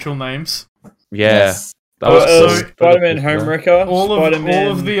 potential names? Yeah. Yes. That was So- Spider-Man Homewrecker, All Spider-Man.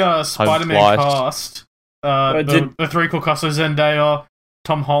 of the Spider-Man Slice. cast, the 3 core cast, so Zendaya,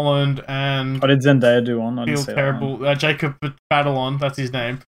 Tom Holland, and What did Zendaya do on? I didn't Feel see that Terrible, Jacob Batalon, that's his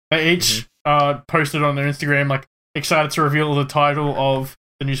name. They each posted on their Instagram, like, excited to reveal the title of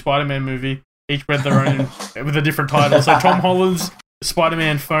the new Spider-Man movie. Each read their own with a different title. So Tom Holland's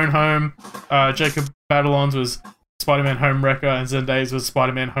Spider-Man Phone Home, Jacob Batalon's was Spider-Man Home Wrecker, and Zendaya's was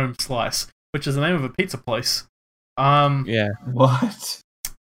Spider-Man Home Slice, which is the name of a pizza place. Yeah. What?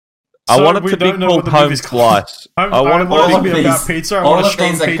 I So want it we to be don't know called what the Home movie's called. Slice. I I want want it it to to be be about pizza. I All want a of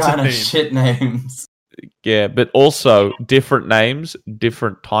strong these are pizza kind of theme. shit names. Yeah, but also different names,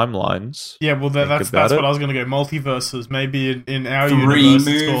 different timelines. Yeah, well, Think that's about what it. I was going to go. Multiverses. Maybe in our 3 universe,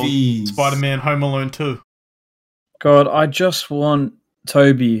 it's movies. called Spider-Man Home Alone 2. God, I just want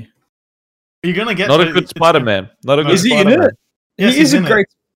Toby. Are you going to get... Not a good Spider-Man. Not a No. good Is he in Spider-Man. it? Yes, he he's is a in it. great.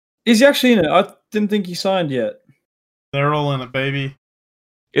 Is he actually in it? I didn't think he signed yet. They're all in it, baby.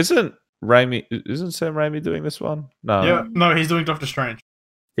 Isn't Sam Raimi doing this one? No. Yeah, no, he's doing Doctor Strange.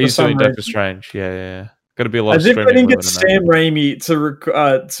 He's For some doing Doctor reason. Strange. Yeah. Got to be a lot As of if they streaming didn't get women in that. Sam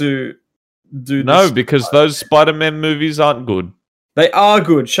Raimi to do. No, this. because those Spider-Man movies aren't good. They are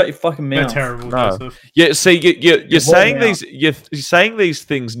good. Shut your fucking They're mouth. terrible, No. Joseph. Yeah, see, you're saying out. these, you're saying these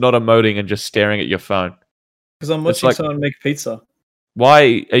things, not emoting and just staring at your phone. Because I'm It's watching like- someone make pizza.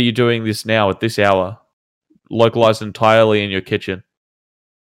 Why are you doing this now at this hour, localized entirely in your kitchen?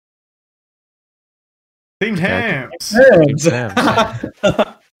 Themed Okay. hams. Damn.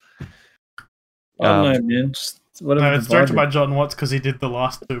 I don't know, man. Just whatever. No, the it's directed vibe by is. John Watts because he did the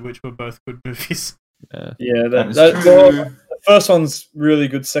last 2, which were both good movies. Yeah, That is that, well, true. the first one's really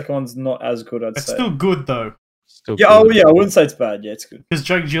good. Second one's not as good. I'd It's say. still good, though, Still Yeah. cool. Oh, yeah. I wouldn't say it's bad. Yeah, it's good. because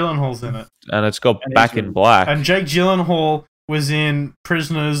Jake Gyllenhaal's in it. And it's got And Back he's in really- Black. And Jake Gyllenhaal was in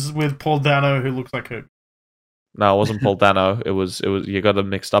Prisoners with Paul Dano, who looks like her. No, it wasn't Paul Dano. It was you got them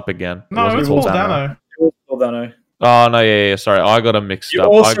mixed up again. It No, wasn't it's Paul Dano. Well done. Oh no, yeah. Sorry, I got them mixed You up.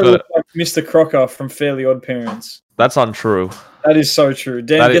 also look like Mr. Crocker from Fairly Odd Parents. That's untrue. That is so true.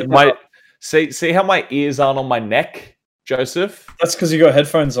 Dan, That get is, that my up. see how my ears aren't on my neck, Joseph. That's because you got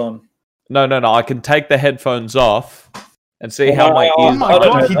headphones on. No. I can take the headphones off and see Oh, how my oh Oh ears. my I don't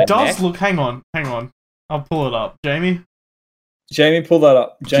god, know he that does neck. look. Hang on. I'll pull it up. Jamie, Jamie, pull that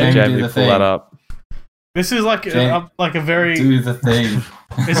up. Jamie, Jamie, Jamie, do pull the thing. that up. this is like Jam- a very, Do the thing.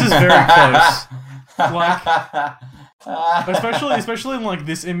 This is very close. Like- especially in like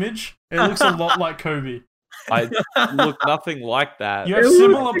this image. It looks a lot like Kobe. I look nothing like that. You have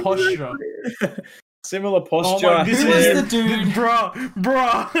similar posture. Similar Oh posture. my, this Who is is you. the dude?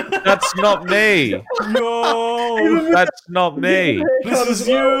 Bruh. That's not me. Yo, That's not me. this is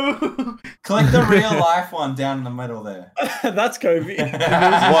you. Click the real life one down in the middle there. That's Kobe.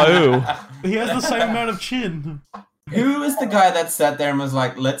 Who? He has the same amount of chin. Who was the guy that sat there and was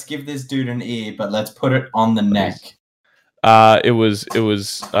like, let's give this dude an ear, but let's put it on the neck? It was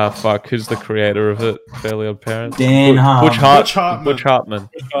fuck. Who's the creator of it? Fairly Odd Parents. Dan Butch Harmon. Hartman. Butch Hartman. Butch Hartman.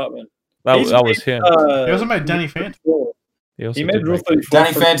 Hartman. That He's was him. He also made Danny Phantom. also He made did Rule make- 34.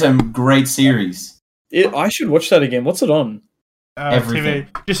 Danny Phantom, great series. I should watch that again. What's it on? Everything.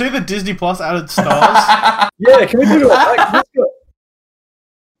 TV. Do you see the Disney Plus added stars? Yeah, can we do it?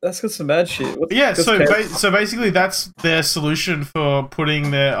 That's got some bad shit. Yeah, so basically that's their solution for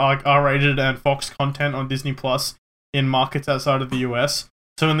putting their R-rated and Fox content on Disney Plus in markets outside of the US.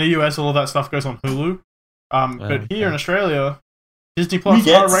 So in the US, all of that stuff goes on Hulu. But here in Australia, Disney Plus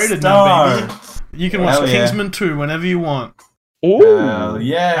R-rated now, baby. You can watch Kingsman 2 whenever you want. Ooh. Hell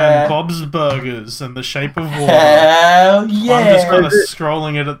yeah. And Bob's Burgers and The Shape of Water. Hell yeah. I'm just kind of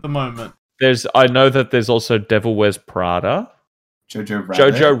scrolling it at the moment. I know that there's also Devil Wears Prada.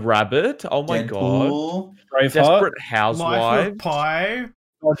 Jojo Rabbit. Oh my god. Braveheart. Desperate Life Housewives. of Pi.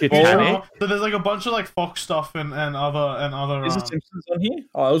 Titanic. So there's like a bunch of like Fox stuff and other. Is the Simpsons on here?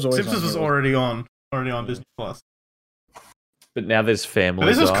 Oh, it was always Simpsons on was here. already on Disney Plus. But now there's Family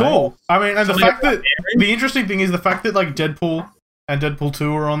But this is Guy. cool. I mean, and the Something fact that the interesting thing is the fact that like Deadpool and Deadpool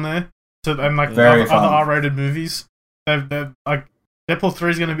 2 are on there. So and like Very other fun. R-rated movies. They're like Deadpool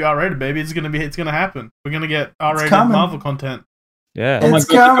 3 is going to be R-rated, baby. It's going to happen. We're going to get R-rated coming. Marvel content. Yeah. Oh my It's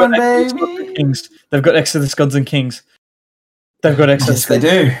God, coming, they've got Exodus Gods and baby. Kings. They've got Exodus Gods and Kings. They've got Exodus. Yes, they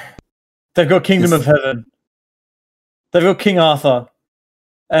do. They've got Kingdom Yes. of Heaven. They've got King Arthur,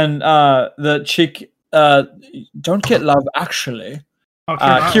 and the chick. Don't get love actually. Okay,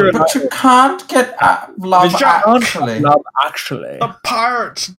 Kira- But you can't get love, Jack- actually. Love actually. the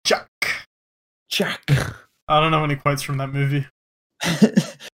Pirates, Jack. Jack. I don't know any quotes from that movie.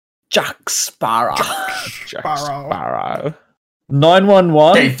 Jack Sparrow. Jack Sparrow.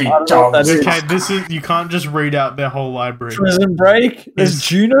 911. Davy I don't know what that Jones. is. Okay, this is you can't just read out their whole library. Prison Break. There's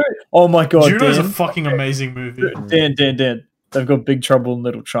Juno. Oh my god. Juno's a Dan. fucking amazing movie. Dan. They've got Big Trouble in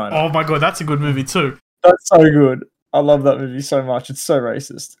Little China. Oh my god, that's a good movie too. That's so good. I love that movie so much. It's so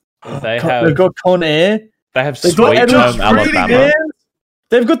racist. They've got Con Air. they have They've Sweet got Home Edward Reading Alabama. it.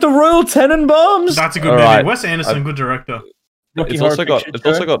 They've got the Royal Tenenbaums. That's a good All movie. right. Wes Anderson, good director. Rocky It's Horror also got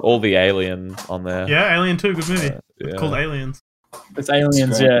Picture Show. all the Alien on there. Yeah, Alien 2, good movie. Yeah. Called Aliens. It's Aliens,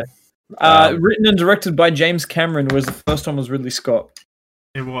 It's great. yeah. Um, Written and directed by James Cameron, whereas the first one was Ridley Scott.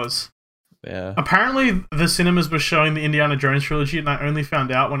 It was. Yeah. Apparently, the cinemas were showing the Indiana Jones trilogy, and I only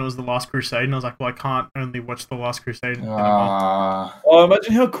found out when it was The Last Crusade, and I was like, well, I can't only watch The Last Crusade in cinema. Oh,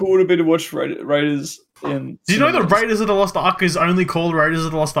 imagine how cool it would be to watch Raiders in. Do you know the cinemas. Raiders of the Lost Ark is only called Raiders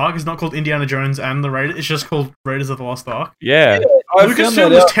of the Lost Ark? It's not called Indiana Jones and the Raiders. It's just called Raiders of the Lost Ark. Yeah. I found Lucasfilm that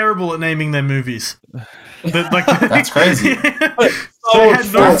was out. terrible at naming their movies. That's crazy. They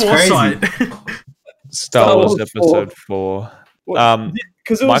had no That's crazy. foresight. Star Wars Wars Episode 4. What-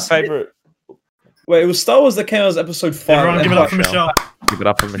 Because it My was favorite. Wait, it was Star Wars that came out as Episode 5. Everyone give it up for Michelle. Michelle. Give it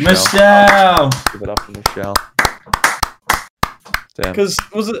up for Michelle. Michelle. Give it up for Michelle. Damn. Because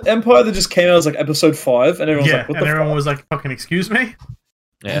was it Empire that just came out as like Episode 5, and everyone's Yeah, like, "What and the everyone fuck? was like, fucking excuse me?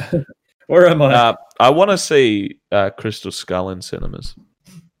 Yeah. Where am I?" I want to see Crystal Skull in cinemas.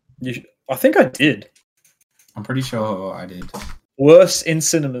 I think I did. I'm pretty sure I did. Worse in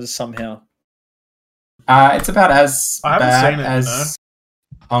cinemas somehow. It's about as I haven't bad seen it, as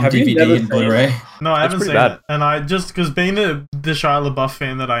on Have you DVD never and seen Blu-ray. No, I It's haven't pretty seen bad. it. And I just, because being the Shia LaBeouf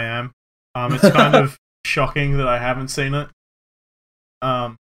fan that I am, it's kind of shocking that I haven't seen it.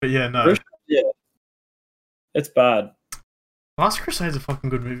 But yeah, no. Yeah. It's bad. Last Crusade's a fucking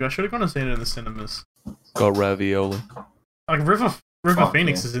good movie. I should have gone and seen it in the cinemas. Got ravioli. Like, River Fuck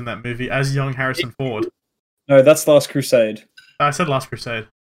Phoenix yeah. is in that movie as young Harrison Ford. No, that's Last Crusade. I said Last Crusade.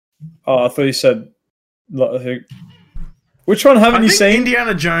 Oh, I thought you said. Which one haven't I you think seen?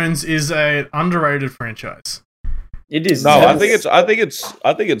 Indiana Jones is an underrated franchise. It is. No, I think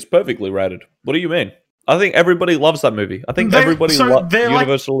it's perfectly rated. What do you mean? I think everybody loves that movie. I think They're everybody like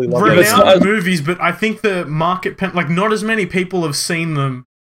universally loves it's it. not- renowned movies, but I think the market, like, not as many people have seen them.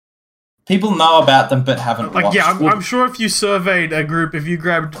 People know about them but haven't Like, watched. yeah, I'm sure if you surveyed a group, if you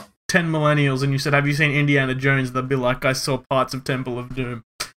grabbed 10 millennials and you said, have you seen Indiana Jones? They'd be like, I saw parts of Temple of Doom.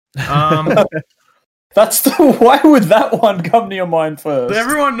 That's the. Why would that one come to your mind first?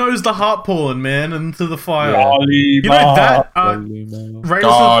 Everyone knows the heart pulling, man, and Into the Fire. Yeah. You know that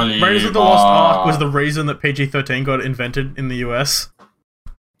Golly, Raiders of the Lost Ark was the reason that PG-13 got invented in the US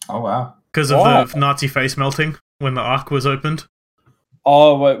Oh wow. because of Wow. the Nazi face melting when the Ark was opened.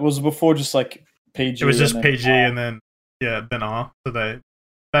 Oh, wait, was it before just like PG? It was just and then- PG and then then R. So they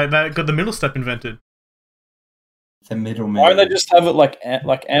got the middle step invented. The middle Why don't man. they just have it like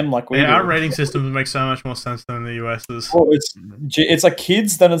M like we Yeah, do? our rating systems make so much more sense than the US's. Oh, it's like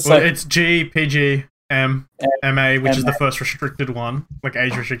kids. Then it's Well, like it's G, PG, MA, which is the first restricted one, like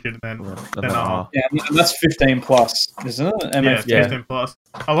age restricted, then R. Yeah, and that's 15 plus, isn't it? MA Yeah, 15 plus.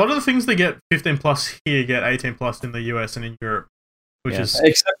 A lot of the things that get 15 plus here get 18 plus in the US and in Europe, which is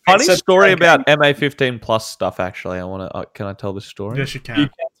funny story about MA 15 plus stuff. Actually, I want to. Can I tell this story? Yes, you can. You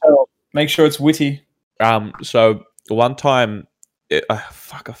can tell. Make sure it's witty. So one time, I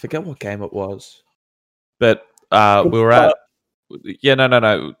forget what game it was, but we were at. Yeah,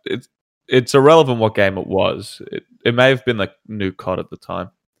 no. It's irrelevant what game it was. It may have been the new COD at the time.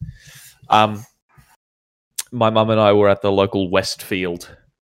 My mum and I were at the local Westfield.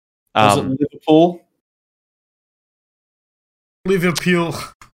 Was it Liverpool? Liverpool.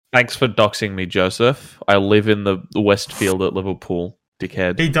 Thanks for doxing me, Joseph. I live in the Westfield at Liverpool,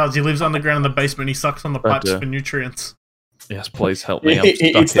 dickhead. He does. He lives underground in the basement. He sucks on the pipes for nutrients. Yes, please help me.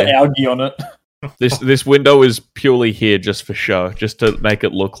 It's the algae on it. This window is purely here just for show, just to make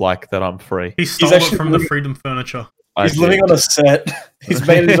it look like that I'm free. He stole it from the Freedom Furniture. He's living on a set. He's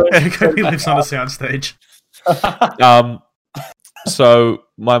made his own. He lives on a soundstage. So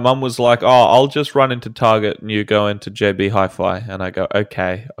my mum was like, "Oh, I'll just run into Target and you go into JB Hi-Fi," and I go,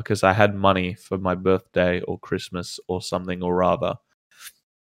 "Okay," because I had money for my birthday or Christmas or something or rather,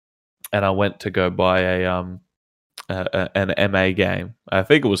 and I went to go buy an MA game. I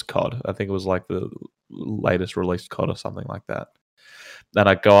think it was COD. I think it was like the latest released COD or something like that. Then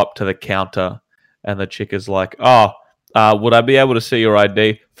I go up to the counter and the chick is like, "Oh, would I be able to see your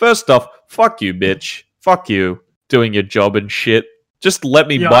ID?" First off, fuck you, bitch. Fuck you. Doing your job and shit. Just let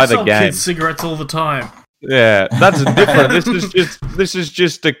me buy the game. I sell kids cigarettes all the time. Yeah, that's different. This is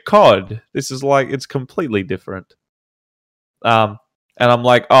just a COD. This is like, it's completely different. And I'm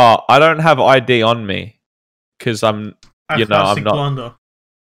like, "Oh, I don't have ID on me because I'm not. Blunder.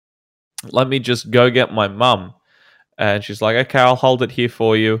 Let me just go get my mum." And she's like, "Okay, I'll hold it here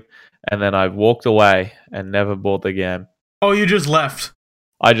for you." And then I walked away and never bought the game. Oh, you just left?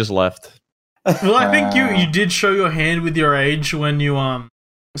 I just left. Well, I think you did show your hand with your age when you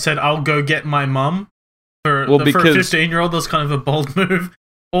said, "I'll go get my mum." For a 15-year-old, that's kind of a bold move.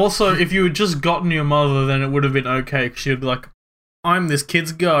 Also, if you had just gotten your mother, then it would have been okay, because she'd be like, "I'm this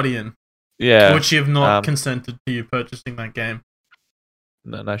kid's guardian." Yeah. Would she have not consented to you purchasing that game?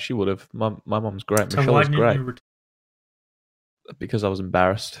 No, she would have. My mum's great. Michelle was great. Because I was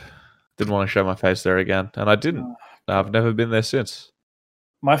embarrassed. Didn't want to show my face there again. And I didn't. I've never been there since.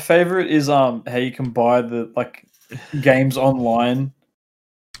 My favorite is how you can buy the games online.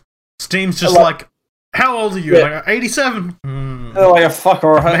 Steam's just like, how old are you? Yeah. Like 87. They're like, a fuck,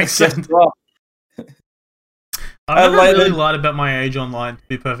 alright. Makes sense. I've never really lied about my age online, to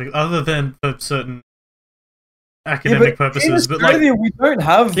be perfect, other than for certain academic purposes. But like, we don't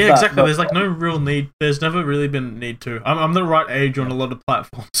have. Yeah, exactly. There's like no real need. There's never really been a need to. I'm the right age on a lot of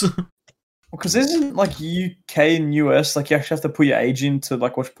platforms. Because isn't like UK and US like you actually have to put your age in to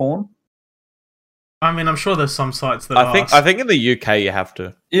like watch porn? I mean, I'm sure there's some sites that I think in the UK you have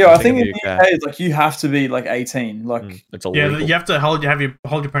to. Yeah, I think in the UK it's like you have to be like 18. Like it's illegal. Yeah, you have to hold your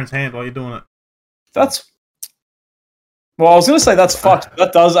parents' hand while you're doing it. That's. Well, I was gonna say that's fucked.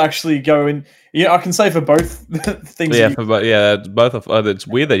 That does actually go in. Yeah, I can say for both things. Yeah, it's both of. It's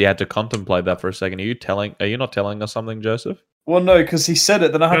weird that you had to contemplate that for a second. Are you not telling us something, Joseph? Well, no, because he said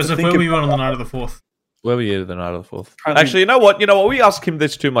it. Then I had to think. Where were you on the night of the 4th? Where were you the night of the 4th? Actually, you know what? We ask him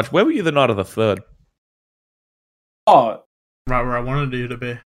this too much. Where were you the night of the 3rd? Oh, right where I wanted you to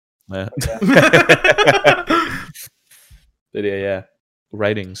be. Yeah. Yeah.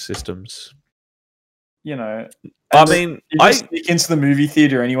 Rating systems. I mean, I sneak into the movie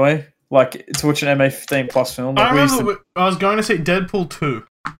theater anyway, like to watch an MA15 plus film. Like, I remember I was going to see Deadpool 2,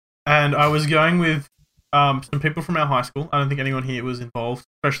 and I was going with some people from our high school. I don't think anyone here was involved,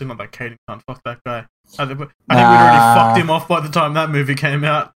 especially not that Caden cunt. Fuck that guy. I think we'd already fucked him off by the time that movie came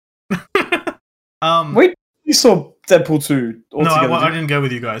out. Wait, you saw Deadpool 2 altogether? No, I didn't go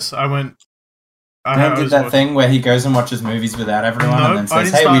with you guys. I went. I did that thing where he goes and watches movies without everyone and then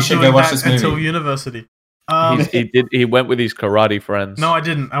says, "Hey, we should go watch this movie." Until university. He went with his karate friends. No, I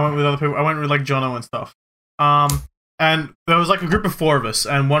didn't. I went with other people. I went with like Jono and stuff. And there was like a group of 4 of us,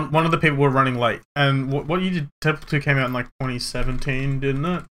 and one of the people were running late. And what you did? Deadpool 2 came out in like 2017, didn't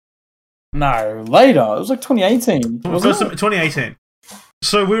it? No, later. It was like 2018. 2018.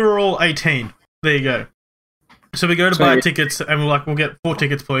 So we were all 18. There you go. So we go to buy tickets, and we're like, "We'll get 4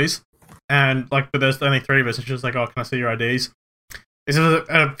 tickets, please." And but there's only 3 of us. And she was like, "Oh, can I see your IDs?" It's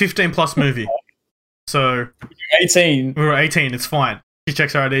a 15 plus movie. So 18. We were 18. It's fine. She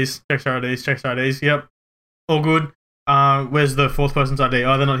checks our IDs. Checks our IDs. Yep, all good. Where's the 4th person's ID?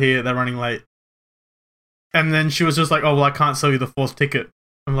 Oh, they're not here. They're running late. And then she was just like, "Oh, well, I can't sell you the 4th ticket."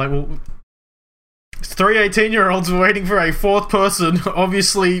 I'm like, "Well, Three 18-year-olds were waiting for a fourth person,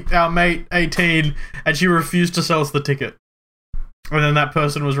 obviously our mate 18, and she refused to sell us the ticket. And then that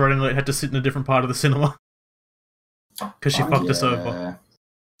person was running late, had to sit in a different part of the cinema. Because she fucked us over.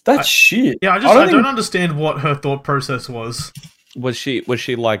 That's shit. Yeah, I don't understand what her thought process was. Was she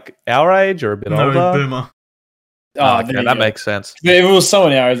like our age or a bit No, older? boomer. Okay, that makes sense. If it was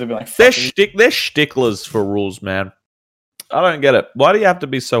someone ours, they'd be like, They're sticklers for rules, man. I don't get it. Why do you have to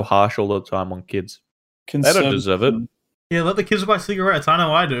be so harsh all the time on kids? They don't deserve it. Yeah, let the kids buy cigarettes. I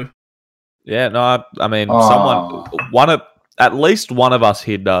know I do. Yeah, no, I mean, at least one of us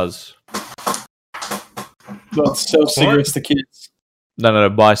here does. Not sell cigarettes to kids. No,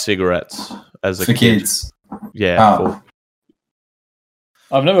 buy cigarettes as a for kid. kids. Yeah. Oh.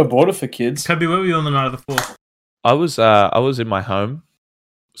 I've never bought it for kids. Kobe, where were you on the night of the 4th? I was in my home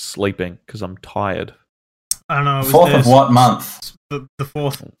sleeping because I'm tired. I don't know. It was 4th of what month? The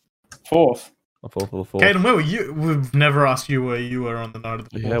 4th. 4th. The 4th of the 4th. Caden, where were you? We've never asked you where you were on the night of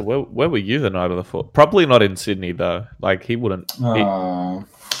the 4th. Yeah, where were you the night of the 4th? Probably not in Sydney though. Like he wouldn't.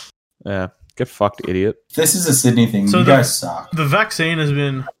 Yeah, get fucked, idiot. This is a Sydney thing. So you guys suck. The vaccine has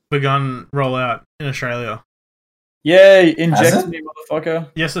been begun roll out in Australia. Yeah, inject me, motherfucker.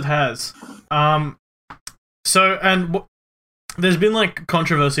 Yes, it has. There's been like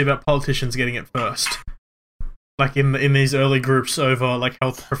controversy about politicians getting it first, like in these early groups over like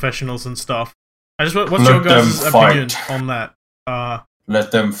health professionals and stuff. What's your guys' opinion on that?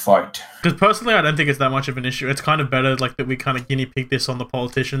 Let them fight. Because personally, I don't think it's that much of an issue. It's kind of better like that we kind of guinea pig this on the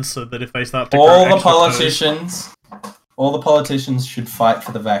politicians, so that if they start to all the politicians should fight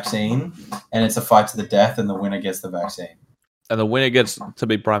for the vaccine, and it's a fight to the death, and the winner gets the vaccine. And the winner gets to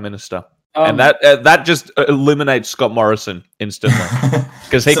be Prime Minister. And that just eliminates Scott Morrison instantly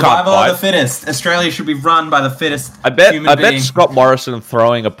because he can't fight. Survival of the fittest. Australia should be run by the fittest. I bet Scott Morrison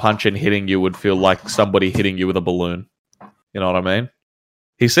throwing a punch and hitting you would feel like somebody hitting you with a balloon. You know what I mean?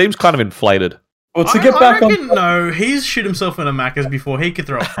 He seems kind of inflated. Well, to get back on... No, he's shot himself in a Macca's before he could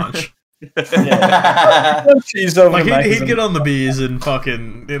throw a punch. He'd get on the beers and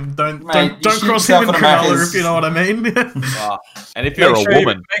fucking don't cross him in Cronulla, if you know what I mean. And if you're a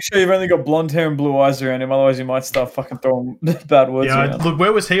woman, make sure you've only got blonde hair and blue eyes around him, otherwise you might start fucking throwing bad words around. Look,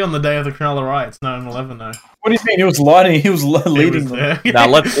 where was he on the day of the Cronulla riots? 9/11 though. What do you mean? He was leading them. Now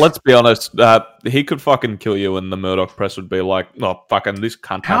let's be honest. He could fucking kill you, and the Murdoch press would be like, "Oh, fucking this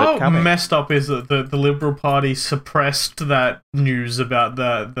cunt had it coming." How messed up is it that the Liberal Party suppressed that news about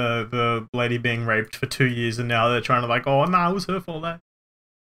the lady being raped for 2 years, and now they're trying to like, oh no, it was her fault. That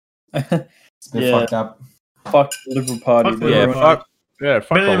it's a bit fucked up. Fuck the Liberal Party. Fuck.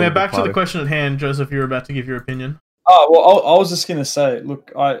 But anyway, back to the question at hand, Joseph. You were about to give your opinion. Oh well, I was just gonna say,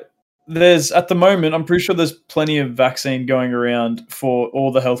 look, there's at the moment, I'm pretty sure there's plenty of vaccine going around for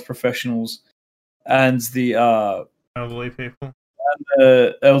all the health professionals and the elderly people, and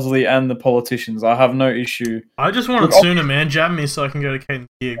the elderly and the politicians. I have no issue. I just want it sooner, man. Jab me so I can go to Caden's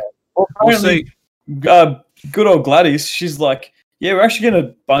gig. We'll see. Good old Gladys, she's like, yeah, we're actually getting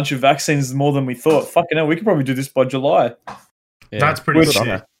a bunch of vaccines more than we thought. Fucking hell, we could probably do this by July. Yeah. That's pretty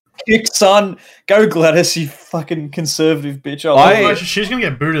shit. Kick, son. Go Gladys, you fucking conservative bitch. She's going to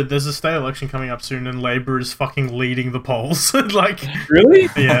get booted. There's a state election coming up soon, and Labour is fucking leading the polls. Like, really?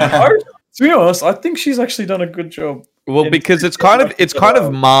 Yeah. To be honest, I think she's actually done a good job. Well, because it's kind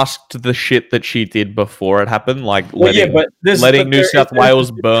of masked the shit that she did before it happened, like letting New South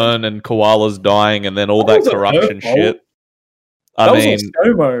Wales burn and koalas dying, and then all that corruption shit. I mean,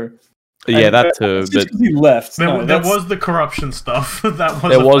 yeah, that too. But he left. There was the corruption stuff.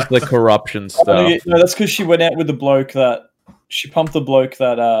 There was the corruption stuff. No, that's because she went out with the bloke that she pumped the bloke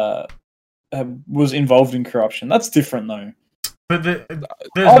that was involved in corruption. That's different, though. But there's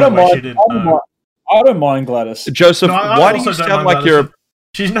no way she didn't know. I don't mind Gladys. Joseph, why do you sound like you're...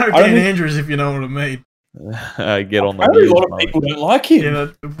 She's no Dan Andrews, if you know what I mean. Get on the beers. A lot of people don't like him.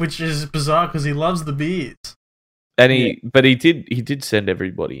 Yeah, which is bizarre because he loves the beers. And he did send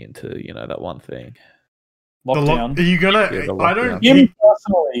everybody into, that one thing. Lockdown. Are you gonna... I don't... Him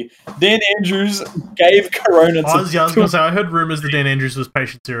personally. Dan Andrews gave Corona to... I was gonna say, I heard rumours that Dan Andrews was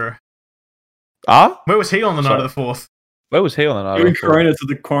patient zero. Ah? Where was he on the night of the 4th? Where was he on the night? Giving Corona to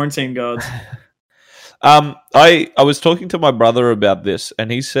the quarantine guards. I was talking to my brother about this,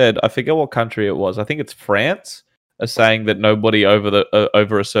 and he said, I forget what country it was. I think it's France, are saying that nobody over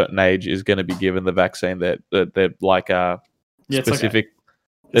a certain age is going to be given the vaccine. That they're like specific.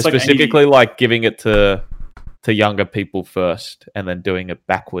 They're specifically like giving it to younger people first, and then doing it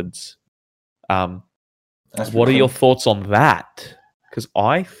backwards. What are your thoughts on that? Because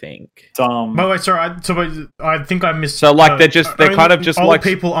I think. Wait, sorry. I think I missed. So like they're kind of just old like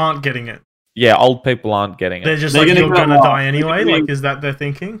people aren't getting it. Yeah, old people aren't getting They're it. just They're like, gonna you're go gonna off. die anyway? They're gonna- Like, is that their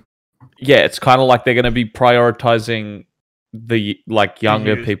thinking? Yeah, it's kind of like they're going to be prioritizing the like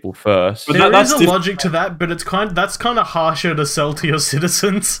younger youth. people first. But There that's is a different. logic to that, but that's kind of harsher to sell to your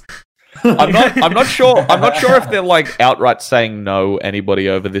citizens. I'm not sure if they're like outright saying no, anybody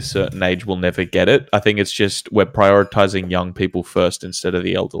over this certain age will never get it. I think it's just we're prioritizing young people first instead of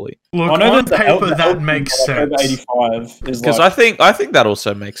the elderly. Look, I know on that paper, the that elderly, makes like, over sense. 85 is Because like, I think that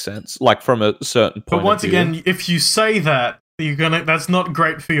also makes sense, like from a certain point. But once of view. again, if you say that, that's not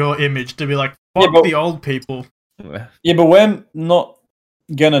great for your image to be like, Yeah, fuck but- the old people. yeah, but we're not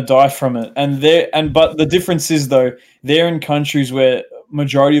gonna die from it, but the difference is though they're in countries where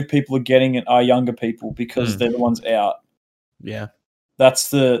majority of people are getting it are younger people because they're the ones out. yeah,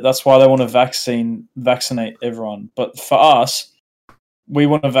 That's why they want to vaccinate everyone. But for us, we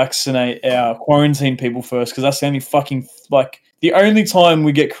want to vaccinate our quarantine people first because that's the only fucking the only time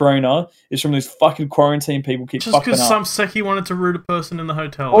we get corona is from those fucking quarantine people keep Just fucking because up. some secchi wanted to root a person in the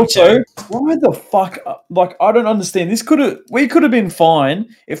hotel. Also, okay. why the fuck? Like, I don't understand. We could have been fine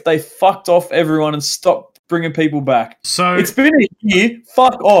if they fucked off everyone and stopped bringing people back. So It's been a year.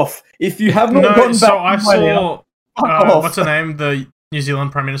 Fuck off. If you have not no, gotten so back I by now, saw fuck off. what's her name, the New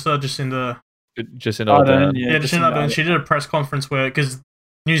Zealand Prime Minister, Jacinda. just in Ardern, order. Yeah, just Jacinda in Ardern. She did a press conference where because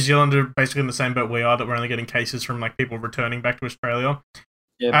New Zealand are basically in the same boat we are, that we're only getting cases from like people returning back to Australia.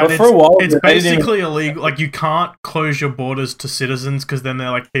 Yeah, And but for a while, it's they didn't even- basically illegal. Like, you can't close your borders to citizens because then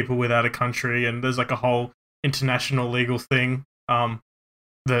they're like people without a country, and there's like a whole international legal thing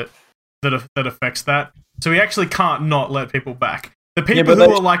that affects that. So we actually can't not let people back. The people but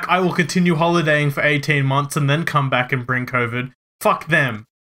who are like, I will continue holidaying for 18 months and then come back and bring COVID, fuck them.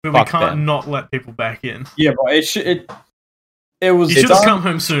 But Fuck we can't them. not let people back in. Yeah, but it was. You should have done come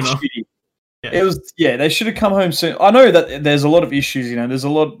home sooner. shitty. Yeah. It was. Yeah, they should have come home soon. I know that there's a lot of issues. You know, there's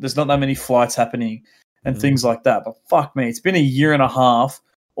not that many flights happening and things like that. But fuck me, it's been a year and a half.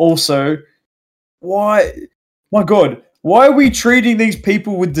 Also, why? My God, why are we treating these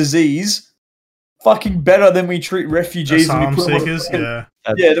people with disease fucking better than we treat refugees? and Asylum we put them on- seekers, yeah.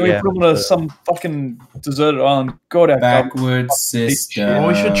 Yeah, then we put them on some fucking deserted island. God, our government. Backwards system. Or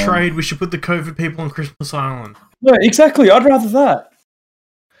we should trade. We should put the COVID people on Christmas Island. No, exactly. I'd rather that.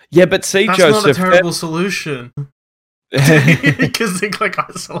 Yeah, but see, That's Joseph, not a terrible solution. Because it like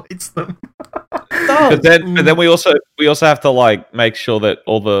isolates them. but then we also have to like make sure that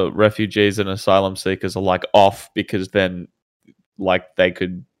all the refugees and asylum seekers are like off, because then like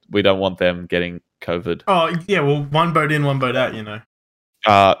we don't want them getting COVID. Oh yeah, well, one boat in, one boat out. You know.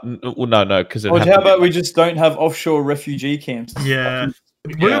 No, because Or how about we just don't have offshore refugee camps? Yeah.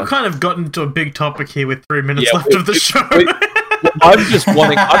 Yeah. We've kind of gotten into a big topic here with 3 minutes Yeah, left of the show. I just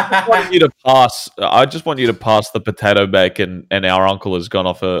want you to pass. I just want you to pass the potato bacon, and our uncle has gone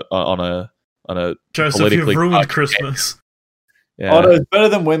off on a Joseph, you've politically ruined charged Christmas. yeah. Oh, no, it's better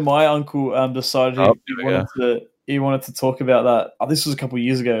than when my uncle decided Oh, he wanted to talk about that. Oh, this was a couple of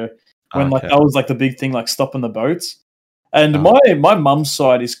years ago when like Okay. that was like the big thing, like stopping the boats. And Oh. my mum's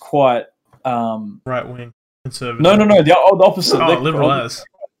side is quite Right wing conservative. no, the opposite. Oh, They're- liberal as.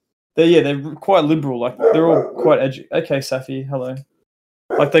 they're quite liberal. Like they're all quite okay, Safi, hello.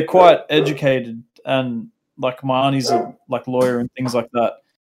 Like they're quite educated, and like my auntie's a like lawyer and things like that.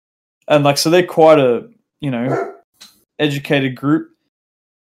 And like so they're quite a educated group.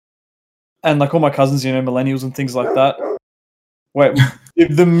 And like all my cousins, millennials and things like that. Wait,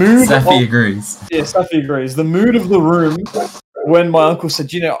 the mood Safi agrees. yeah, Safi agrees. The mood of the room when my uncle said,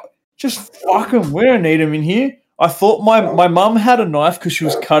 just fuck him, we don't need him in here. I thought my mum had a knife because she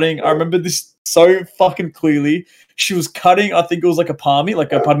was cutting. I remember this so fucking clearly. She was cutting, I think it was like a palmy,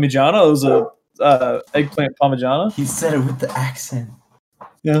 like a parmigiana. It was a eggplant parmigiana. He said it with the accent.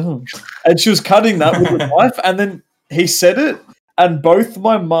 Yeah. And she was cutting that with a knife, and then he said it, and both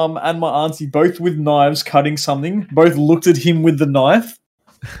my mum and my auntie, both with knives cutting something, both looked at him with the knife.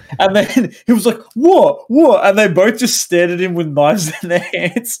 And then he was like, what? And they both just stared at him with knives in their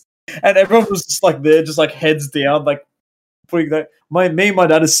hands. And everyone was just like there, just like heads down, like putting that. Me and my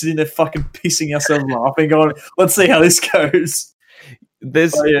dad are sitting there fucking pissing ourselves laughing, going, let's see how this goes.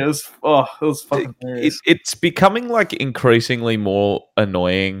 There's Oh, yeah, it was fucking hilarious. it's becoming like increasingly more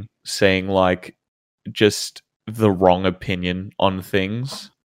annoying seeing like just the wrong opinion on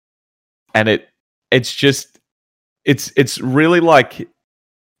things, and it's really like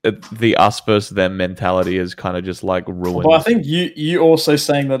the us versus them mentality is kind of just like ruined. Well, I think you also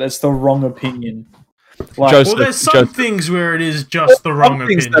saying that it's the wrong opinion. Like, Joseph- Well, there's some things where it is just the wrong Some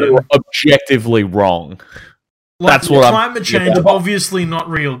things opinion. that are objectively wrong. Like, that's what I'm- climate change, Yeah. obviously not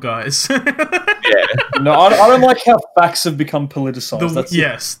real, guys. No, I don't like how facts have become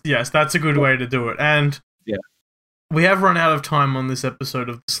politicized. Yes, that's a good way to do it. And we have run out of time on this episode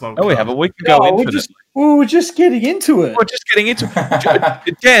of the Slalt. Oh, we haven't. We can go infinitely. We're just getting into it. We're just getting into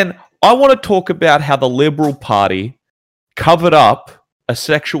it. Dan, I want to talk about how the Liberal Party covered up a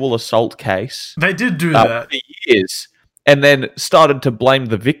sexual assault case. They did do that for years, and then started to blame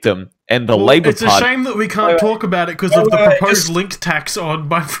the victim and the Labour Party. It's a shame that we can't talk about it because of the proposed link tax from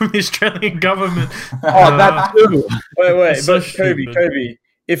the Australian government. That too. Wait, so but Kobe,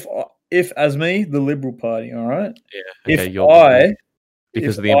 if as me, the Liberal Party, all right? Yeah. Okay,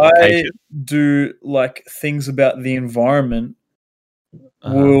 If of the implication. I do like things about the environment,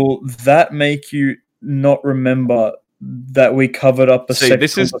 will that make you not remember that we covered up a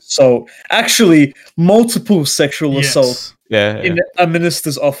sexual assault? Actually, multiple sexual assaults in a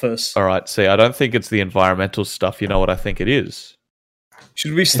minister's office. All right, I don't think it's the environmental stuff. You know what I think it is?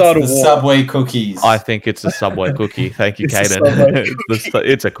 Should we start a war? Subway cookies. I think it's a Subway cookie. Thank you, Caden.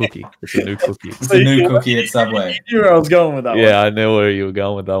 It's a cookie. It's a new cookie. It's a new cookie at Subway. You knew where I was going with that one. Yeah, I knew where you were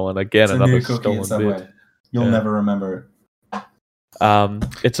going with that one. Again, it's another a new cookie at Subway. bit. You'll never remember it.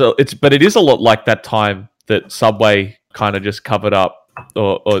 But it is a lot like that time that Subway kind of just covered up.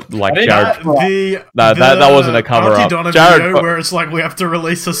 Or like Jared. That wasn't a cover up. Jared, where it's like we have to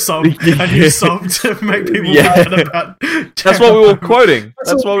release a new song to make people forget about. That's what we were quoting.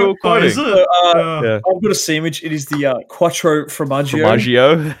 That's what we were quoting. I've got a sandwich. It is the Quattro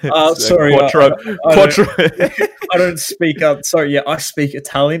Formaggio. Sorry, Quattro. I don't speak. Sorry, I speak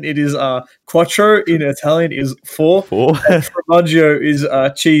Italian. It is Quattro in Italian is four. And Formaggio is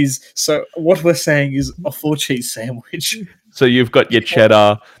cheese. So what we're saying is a 4-cheese sandwich. So you've got your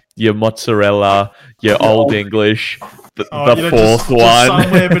cheddar, your mozzarella, your Old English, the fourth one.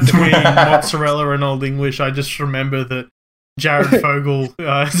 Somewhere between mozzarella and Old English, I just remember that Jared Fogle.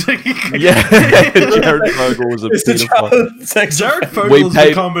 Jared Fogle was a beautiful. Jared Fogle has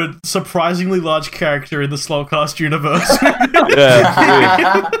become a surprisingly large character in the Slotcast universe.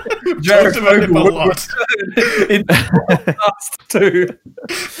 Jared Fogle a lot. In Slotcast too.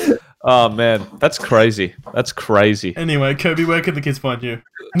 Oh man, that's crazy. Anyway, Kobe, where can the kids find you?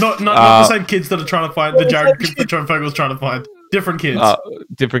 Not the same kids that are trying to find the Jared Fogle's trying to find. Different kids.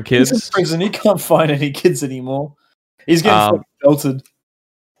 Different kids. He's in prison. He can't find any kids anymore. He's getting belted.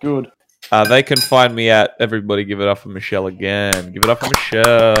 Good. They can find me at everybody. Give it up for Michelle again. Give it up for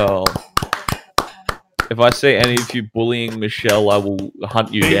Michelle. If I see any of you bullying Michelle, I will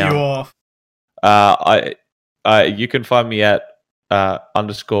hunt you down. Beat you off. You can find me at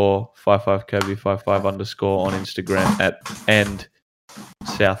 _55 Kobe 55 _ on Instagram and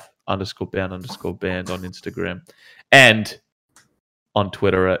South _bound _band on Instagram and on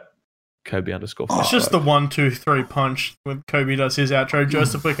Twitter at Kobe _ 55. It's just the 1, 2, 3 punch when Kobe does his outro.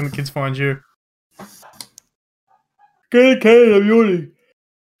 Joseph, where can the kids find you? Good, Kaden, I'm yawning.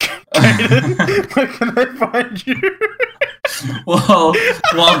 Kaden, where can they find you? Well,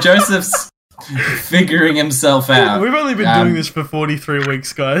 while Joseph's figuring himself out. We've only been doing this for 43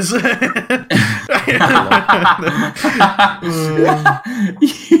 weeks, guys. You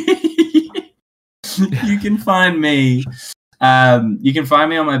can find me. You can find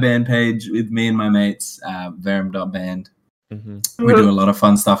me on my band page with me and my mates, verum.band. Mm-hmm. We do a lot of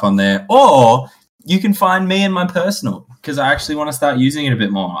fun stuff on there. Or you can find me in my personal, because I actually want to start using it a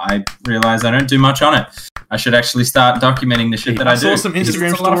bit more. I realize I don't do much on it. I should actually start documenting the shit that I do. I saw some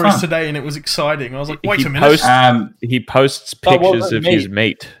Instagram stories today and it was exciting. I was like, wait a minute. He posts pictures of his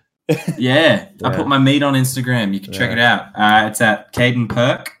meat. Yeah, I put my meat on Instagram. You can check it out. It's at Caden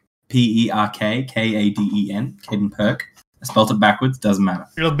Perk, PERK, KADEN, Caden Perk. I spelled it backwards, doesn't matter.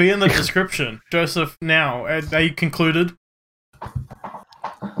 It'll be in the description. Joseph, now, are you concluded?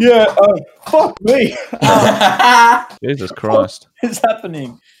 Yeah, fuck me. Jesus Christ. What is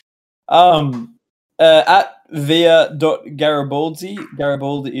happening? At via.garibaldi.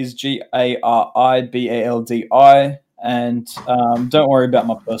 Garibaldi is GARIBALDI. And don't worry about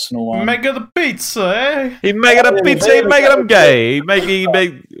my personal one. Mega the pizza, eh? He making a pizza, he making them gay.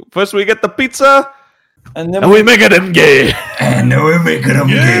 First we get the pizza, and then we make them gay. And then we make them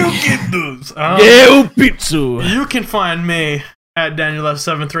gay. Get those. Pizza. You can find me at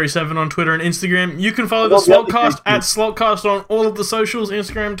DanielF737 on Twitter and Instagram. You can follow the Slotcast at Slotcast on all of the socials,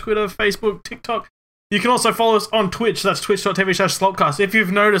 Instagram, Twitter, Facebook, TikTok. You can also follow us on Twitch. That's twitch.tv/Slotcast. If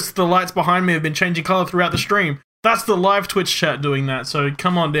you've noticed, the lights behind me have been changing color throughout the stream. That's the live Twitch chat doing that, so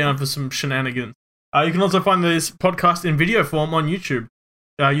come on down for some shenanigans. You can also find this podcast in video form on YouTube.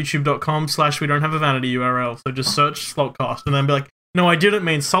 YouTube.com/we don't have a vanity URL. So just search Slotcast and then be like, no, I didn't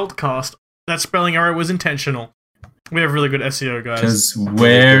mean Saltcast. That spelling error was intentional. We have really good SEO, guys. Because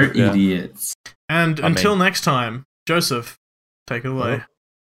we're idiots. And I until mean- next time, Joseph, take it away.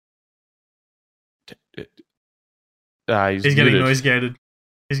 He's He's getting muted. noise gated.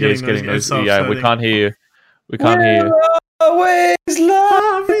 He's Yeah, he's getting getting noise. noise. Yeah, we can't hear you. We can't hear you. Always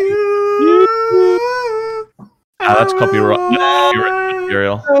love Love you. That's copyright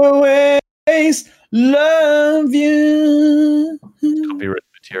material. always love you. Copyright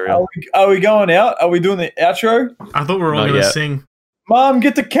material. Are we going out? Are we doing the outro? I thought we were all Not going to yet. sing. Mom,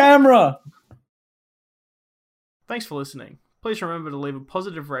 get the camera. Thanks for listening. Please remember to leave a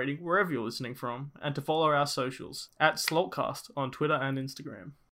positive rating wherever you're listening from, and to follow our socials at Slaltcast on Twitter and Instagram.